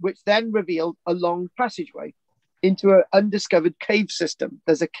revealed a long passageway into an undiscovered cave system.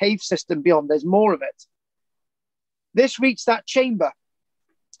 There's a cave system beyond. There's more of it. This reached that chamber,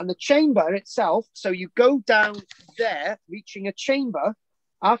 and the chamber itself. So you go down there, reaching a chamber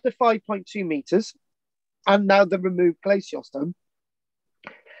after 5.2 meters, and now the removed glacial stone.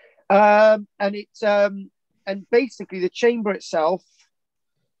 And basically the chamber itself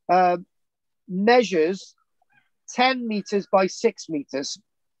measures 10 meters by 6 meters,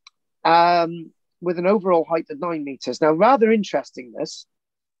 with an overall height of 9 meters. Now, rather interesting this.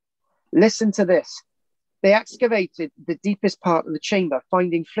 Listen to this. They excavated the deepest part of the chamber,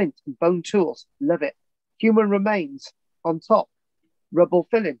 finding flint and bone tools. Love it. Human remains on top. Rubble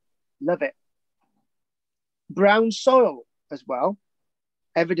filling. Love it. Brown soil as well.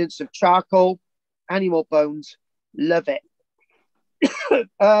 Evidence of charcoal, animal bones. Love it.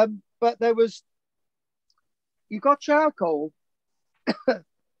 But you got charcoal,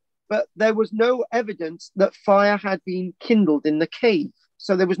 but there was no evidence that fire had been kindled in the cave.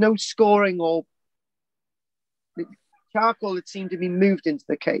 So there was no scoring or charcoal that seemed to be moved into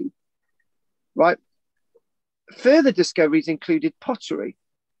the cave, right? Further discoveries included pottery.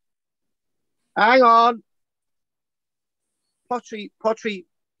 Hang on. Pottery,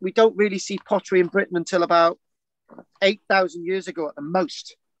 we don't really see pottery in Britain until about 8,000 years ago at the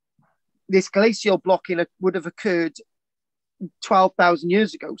most. This glacial blocking would have occurred 12,000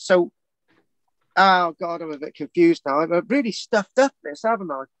 years ago. So, oh God, I'm a bit confused now. I've really stuffed up this, haven't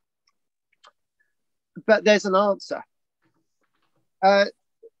I? But there's an answer.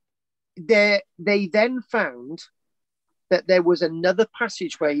 They then found that there was another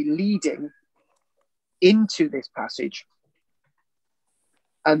passageway leading into this passage.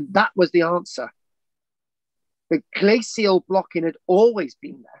 And that was the answer. The glacial blocking had always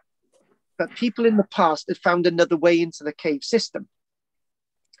been there, but people in the past had found another way into the cave system.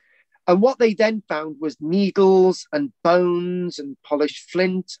 And what they then found was needles and bones and polished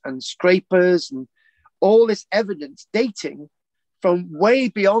flint and scrapers and all this evidence dating from way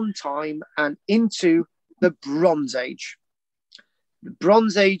beyond time and into the Bronze Age. The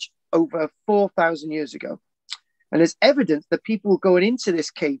Bronze Age over 4,000 years ago. And there's evidence that people were going into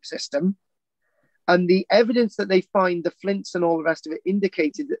this cave system, and the evidence that they find, the flints and all the rest of it,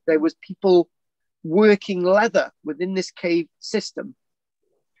 indicated that there was people working leather within this cave system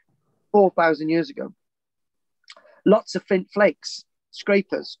 4,000 years ago. Lots of flint flakes,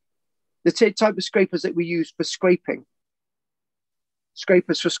 scrapers, the type of scrapers that we use for scraping.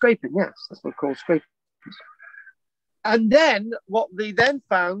 Scrapers for scraping, yes, that's what we call scrapers. And then what they then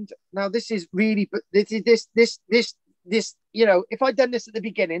found, now this is really, but this, you know, if I'd done this at the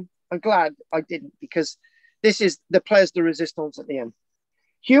beginning, I'm glad I didn't, because this is the pièce de résistance at the end.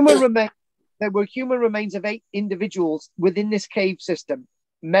 There were human remains of 8 individuals within this cave system.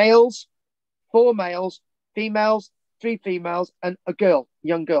 Males, 4 males, females, 3 females, and a girl,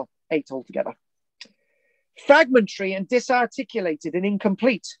 young girl, 8 altogether. Fragmentary and disarticulated and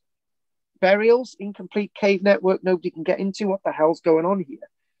incomplete. Burials, incomplete cave network, nobody can get into. What the hell's going on here?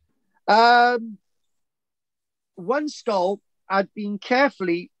 One skull had been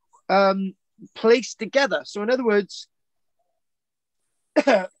carefully placed together. So in other words,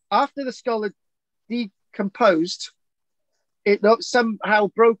 after the skull had decomposed, it looked somehow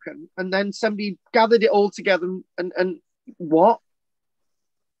broken, and then somebody gathered it all together and what?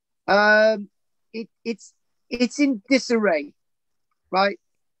 It's in disarray, right?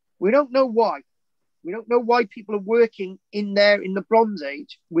 We don't know why. We don't know why people are working in there in the Bronze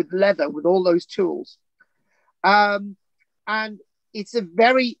Age with leather, with all those tools. And it's a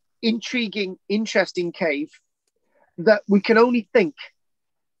very intriguing, interesting cave that we can only think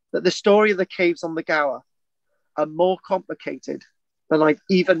that the story of the caves on the Gower are more complicated than I've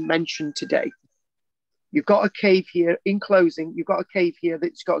even mentioned today. You've got a cave here, in closing, you've got a cave here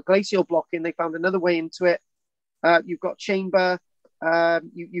that's got a glacial blocking. They found another way into it. You've got chamber.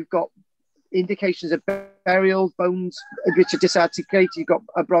 You've got indications of burials, bones which are disarticulated. You've got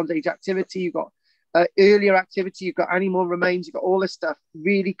a Bronze Age activity. You've got earlier activity. You've got animal remains. You've got all this stuff,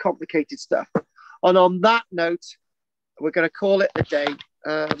 really complicated stuff. And on that note, we're going to call it a day.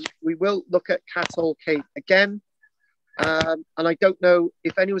 We will look at Cathall Cave again. And I don't know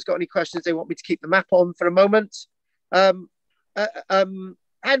if anyone's got any questions they want me to keep the map on for a moment. Henry,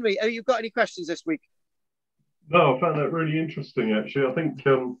 have you got any questions this week? No, I found that really interesting, actually. I think,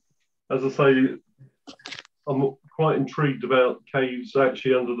 as I say, I'm quite intrigued about caves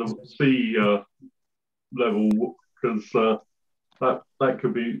actually under the sea level, because that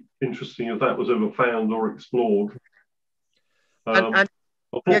could be interesting if that was ever found or explored.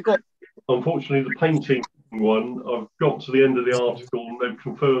 Unfortunately, the painting one, I've got to the end of the article and they've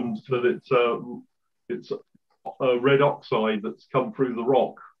confirmed that it's red oxide that's come through the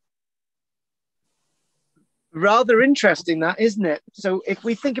rock. Rather interesting, that, isn't it? So if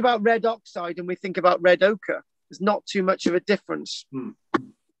we think about red oxide and we think about red ochre, there's not too much of a difference.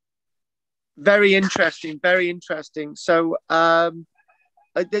 Very interesting, very interesting. So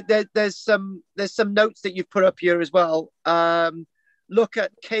there's some notes that you've put up here as well. Look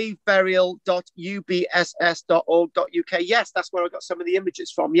at caveburial.ubss.org.uk. Yes, that's where I got some of the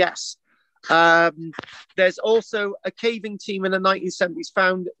images from. Yes. There's also a caving team in the 1970s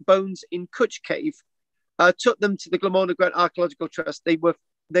found bones in Cwtch Cave. Took them to the Glamorgan Grant Archaeological Trust. They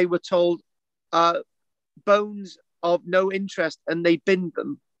were told bones of no interest, and they binned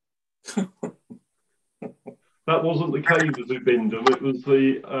them. That wasn't the cavers who binned them; it was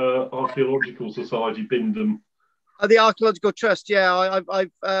the Archaeological Society binned them. The Archaeological Trust, yeah.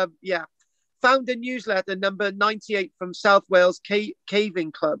 I've found a newsletter number 98 from South Wales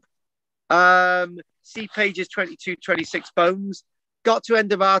Caving Club, See pages 22, 26 bones. Got to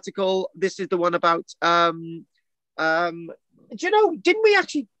end of article. This is the one about. Do you know? Didn't we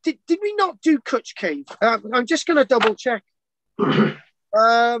actually? Did we not do Kutch Cave? I'm just going to double check.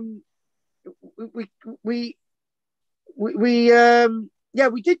 Yeah,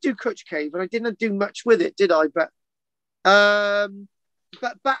 we did do Kutch Cave, and I didn't do much with it, did I? But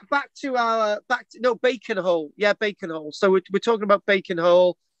back to Bacon Hole. Yeah, Bacon Hole. So we're talking about Bacon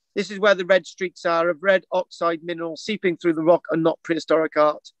Hole. This is where the red streaks are of red oxide mineral seeping through the rock and not prehistoric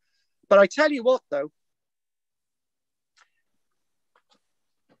art. But I tell you what, though,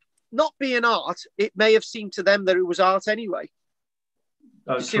 not being art, it may have seemed to them that it was art anyway.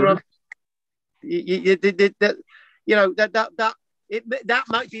 You see what that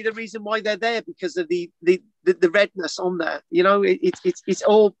might be the reason why they're there, because of the redness on there. You know, it's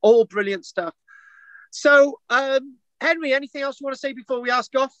all brilliant stuff. So, Henry, anything else you want to say before we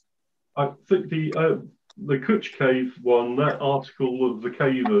ask Goff? I think the Kutch Cave one, that article of the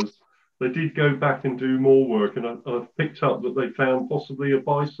cavers, they did go back and do more work, and I've picked up that they found possibly a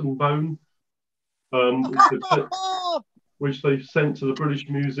bison bone, which they've sent to the British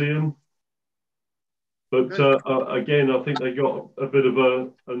Museum. But again, I think they got a bit of a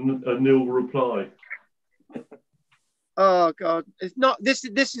nil reply. Oh God, it's not. This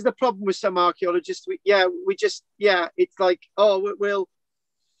is the problem with some archaeologists. It's like, oh, we'll.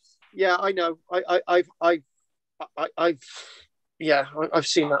 Yeah, I know. I've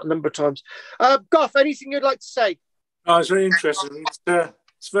seen that a number of times. Goff, anything you'd like to say? Oh, it's very interesting.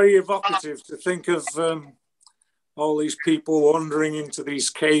 It's very evocative to think of all these people wandering into these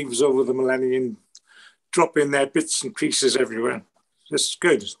caves over the millennium, dropping their bits and pieces everywhere. It's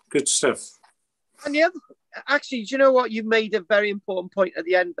good stuff. And the other, actually, do you know what? You made a very important point at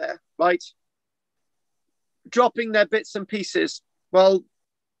the end there, right? Dropping their bits and pieces. Well,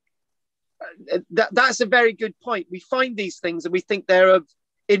 that's a very good point. We find these things and we think they're of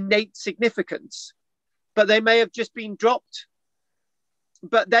innate significance, but they may have just been dropped.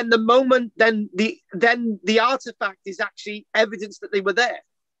 But then the artifact is actually evidence that they were there.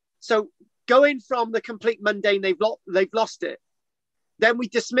 So going from the complete mundane, they've lost it. Then we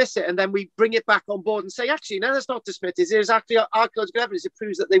dismiss it, and then we bring it back on board and say, actually, no, that's not dismissed. There's actually archaeological evidence that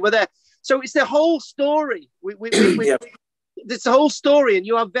proves that they were there. So it's the whole story. It's the whole story, and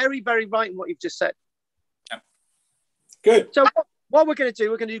you are very, very right in what you've just said. Yeah. Good. So what we're going to do,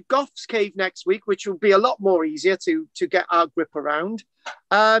 we're going to do Goff's Cave next week, which will be a lot more easier to get our grip around.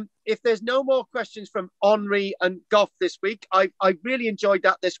 If there's no more questions from Henri and Goff this week, I really enjoyed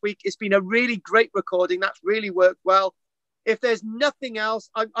that this week. It's been a really great recording. That's really worked well. If there's nothing else,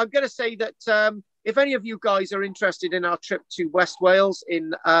 I'm going to say that if any of you guys are interested in our trip to West Wales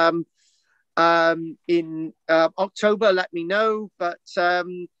in October, let me know. But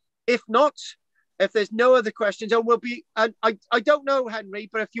if not, if there's no other questions, and I don't know, Henry,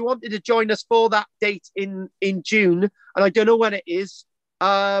 but if you wanted to join us for that date in June, and I don't know when it is,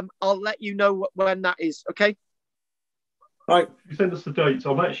 I'll let you know when that is. Okay. Right. You send us the dates.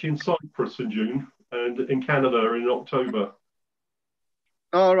 I'm actually in Cyprus in June and in Canada in October.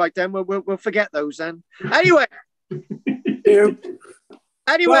 All right, then we'll forget those then. Anyway.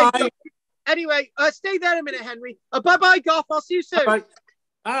 Anyway, stay there a minute, Henry. Bye-bye, Goff. I'll see you soon. Bye.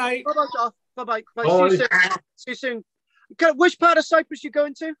 Bye. Bye-bye, Goff. Bye-bye. Bye. See you soon. Which part of Cyprus you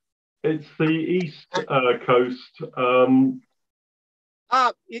going to? It's the east coast. I'd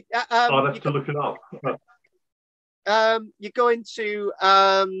have to look it up. You're going to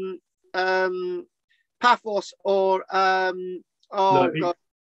Paphos or no, God.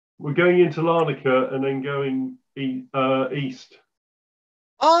 We're going into Larnaca and then going east.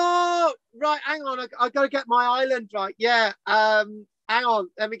 Oh, right. Hang on. I got to get my island right. Yeah. Hang on.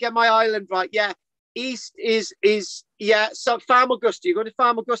 Let me get my island right. Yeah. East is so Farm Augusta. You're going to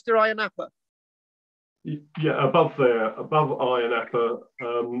Farm Augusta, Ayia Napa? Yeah, above there, above Ayia Napa.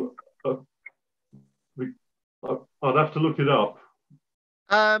 I'd have to look it up.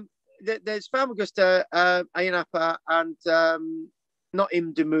 There's Farm Augusta, Ayia Napa, and not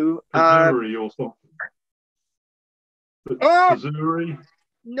Imdamu. Missouri or something. Missouri?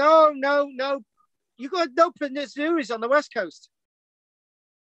 No. You got no Missouri's on the west coast.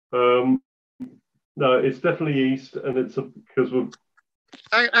 No, it's definitely east, and it's because we're.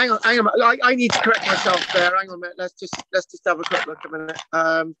 Hang on. I need to correct myself there. Hang on a minute. Let's just have a quick look a minute.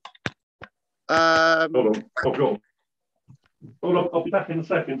 Hold on. I'll be back in a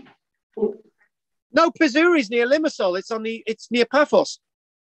second. Oh. No, Missouri's near Limassol. It's near Paphos.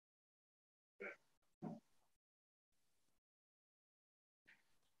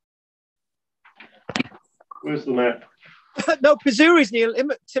 Where's the map? No, Pazuri's near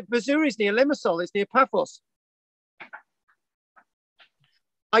Limassol. It's near Paphos.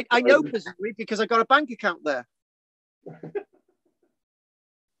 I know Pazuri because I got a bank account there.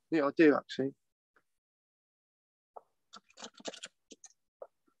 Yeah, I do actually.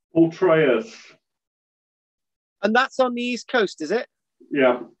 Ultreus. And that's on the East Coast, is it?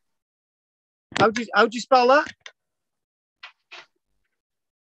 Yeah. How do you spell that?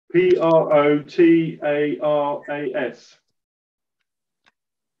 Protaras.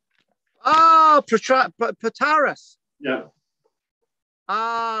 Oh, Pataras. Yeah.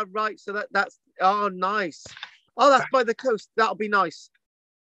 Ah, right. So that's nice. Oh, that's by the coast. That'll be nice.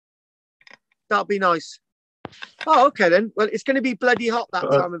 That'll be nice. Oh, okay then. Well, it's going to be bloody hot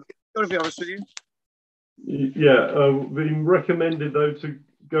that time of year. Got to be honest with you. Yeah, been recommended though to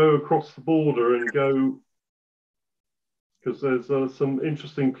go across the border and go, because there's some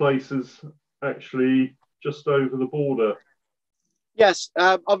interesting places actually just over the border. Yes,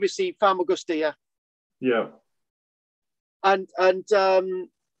 obviously Famagusta, yeah. Yeah. And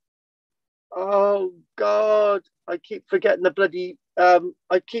oh God, I keep forgetting the bloody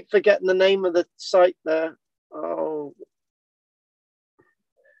I keep forgetting the name of the site there. Oh,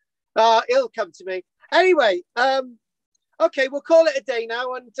 it'll come to me. Anyway, okay, we'll call it a day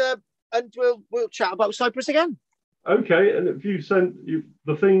now, and we'll chat about Cyprus again. Okay, and if you sent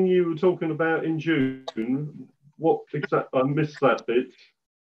the thing you were talking about in June, what exactly? I missed that bit.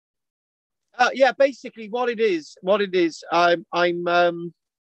 Yeah, basically what it is. I'm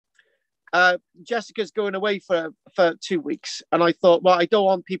Jessica's going away for 2 weeks, and I thought, well, I don't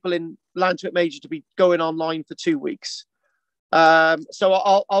want people in Lantwick Major to be going online for 2 weeks. So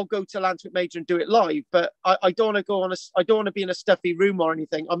I'll go to Lantwick Major and do it live, but I don't want to I don't want to be in a stuffy room or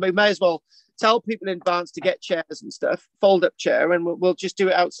anything. I may as well tell people in advance to get chairs and stuff, fold up chair, and we'll just do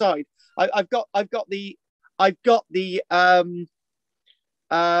it outside. I've got the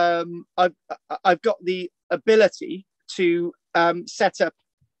ability to set up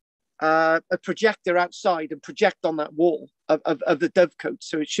a projector outside and project on that wall of the dovecote,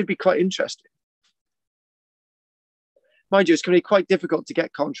 so it should be quite interesting. Mind you, it's going to be quite difficult to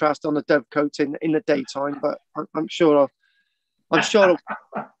get contrast on the dovecote in the daytime, but I'm sure it'll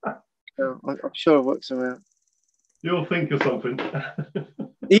work somewhere. You'll think of something.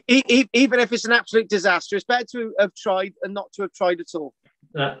 Even if it's an absolute disaster, it's better to have tried and not to have tried at all.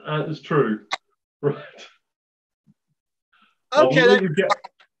 That is true. Right. Okay.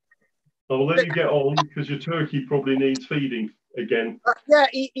 I'll let you get on because your turkey probably needs feeding again. Yeah,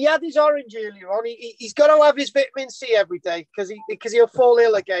 he had his orange earlier on. He's got to have his vitamin C every day because he'll fall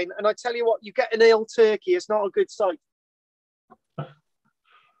ill again. And I tell you what, you get an ill turkey, it's not a good sight.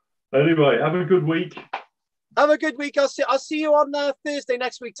 Anyway, have a good week. Have a good week. I'll see you on Thursday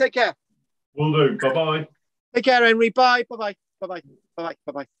next week. Take care. Will do. Bye bye. Take care, Henry. Bye. Bye bye. Bye bye. Bye bye.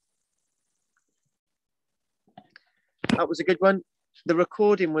 Bye bye. That was a good one. The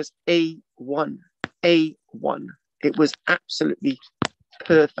recording was A1. A1. It was absolutely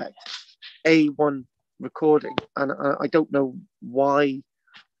perfect. A1 recording. And I don't know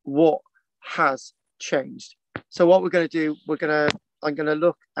what has changed. So what we're going to do, I'm going to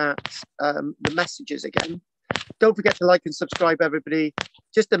look at the messages again. Don't forget to like and subscribe, everybody.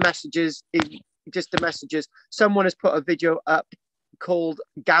 Just the messages. Someone has put a video up called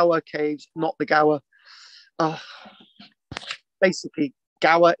Gower Caves, not the Gower. Basically,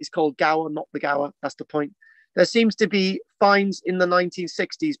 Gower is called Gower, not the Gower. That's the point. There seems to be finds in the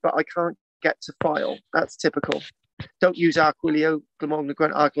 1960s, but I can't get to file. That's typical. Don't use Arquilio, Glamorgan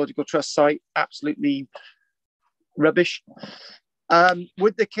Grant Archaeological Trust site. Absolutely rubbish.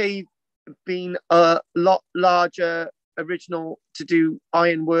 Would the cave been a lot larger original to do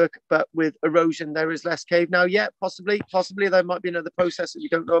iron work, but with erosion there is less cave now? Yeah, possibly there might be another process that we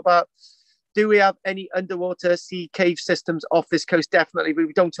don't know about. Do we have any underwater sea cave systems off this coast? Definitely, but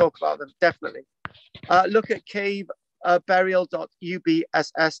we don't talk about them. Definitely. Look at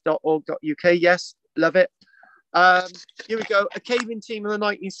caveburial.ubss.org.uk. Yes, love it. Here we go. A caving team in the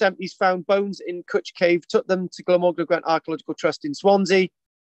 1970s found bones in Cutch Cave, took them to Glamorgan Grant Archaeological Trust in Swansea.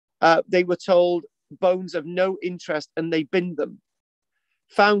 They were told bones of no interest and they binned them.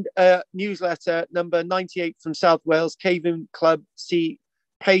 Found a newsletter number 98 from South Wales Caving Club. See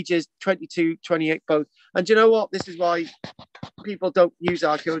pages 22, 28 both. And do you know what? This is why people don't use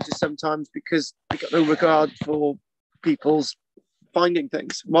archaeologists sometimes, because they got no regard for people's finding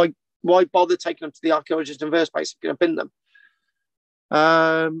things. Why bother taking them to the archaeologist in the first place if you're going to bin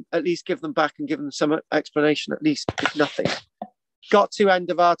them? At least give them back and give them some explanation, at least, if nothing. Got to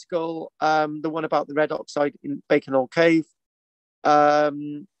end of article, the one about the red oxide in Bacon Hole Cave.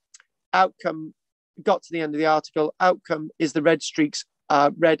 Outcome got to the end of the article. Outcome is the red streaks,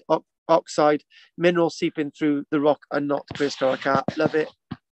 red oxide, minerals seeping through the rock and not prehistoric art. Love it.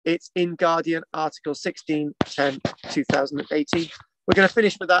 It's in Guardian, article 1610, 2018. We're going to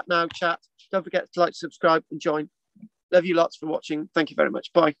finish with that now, chat. Don't forget to like, subscribe, and join. Love you lots for watching. Thank you very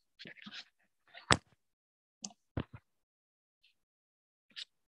much. Bye.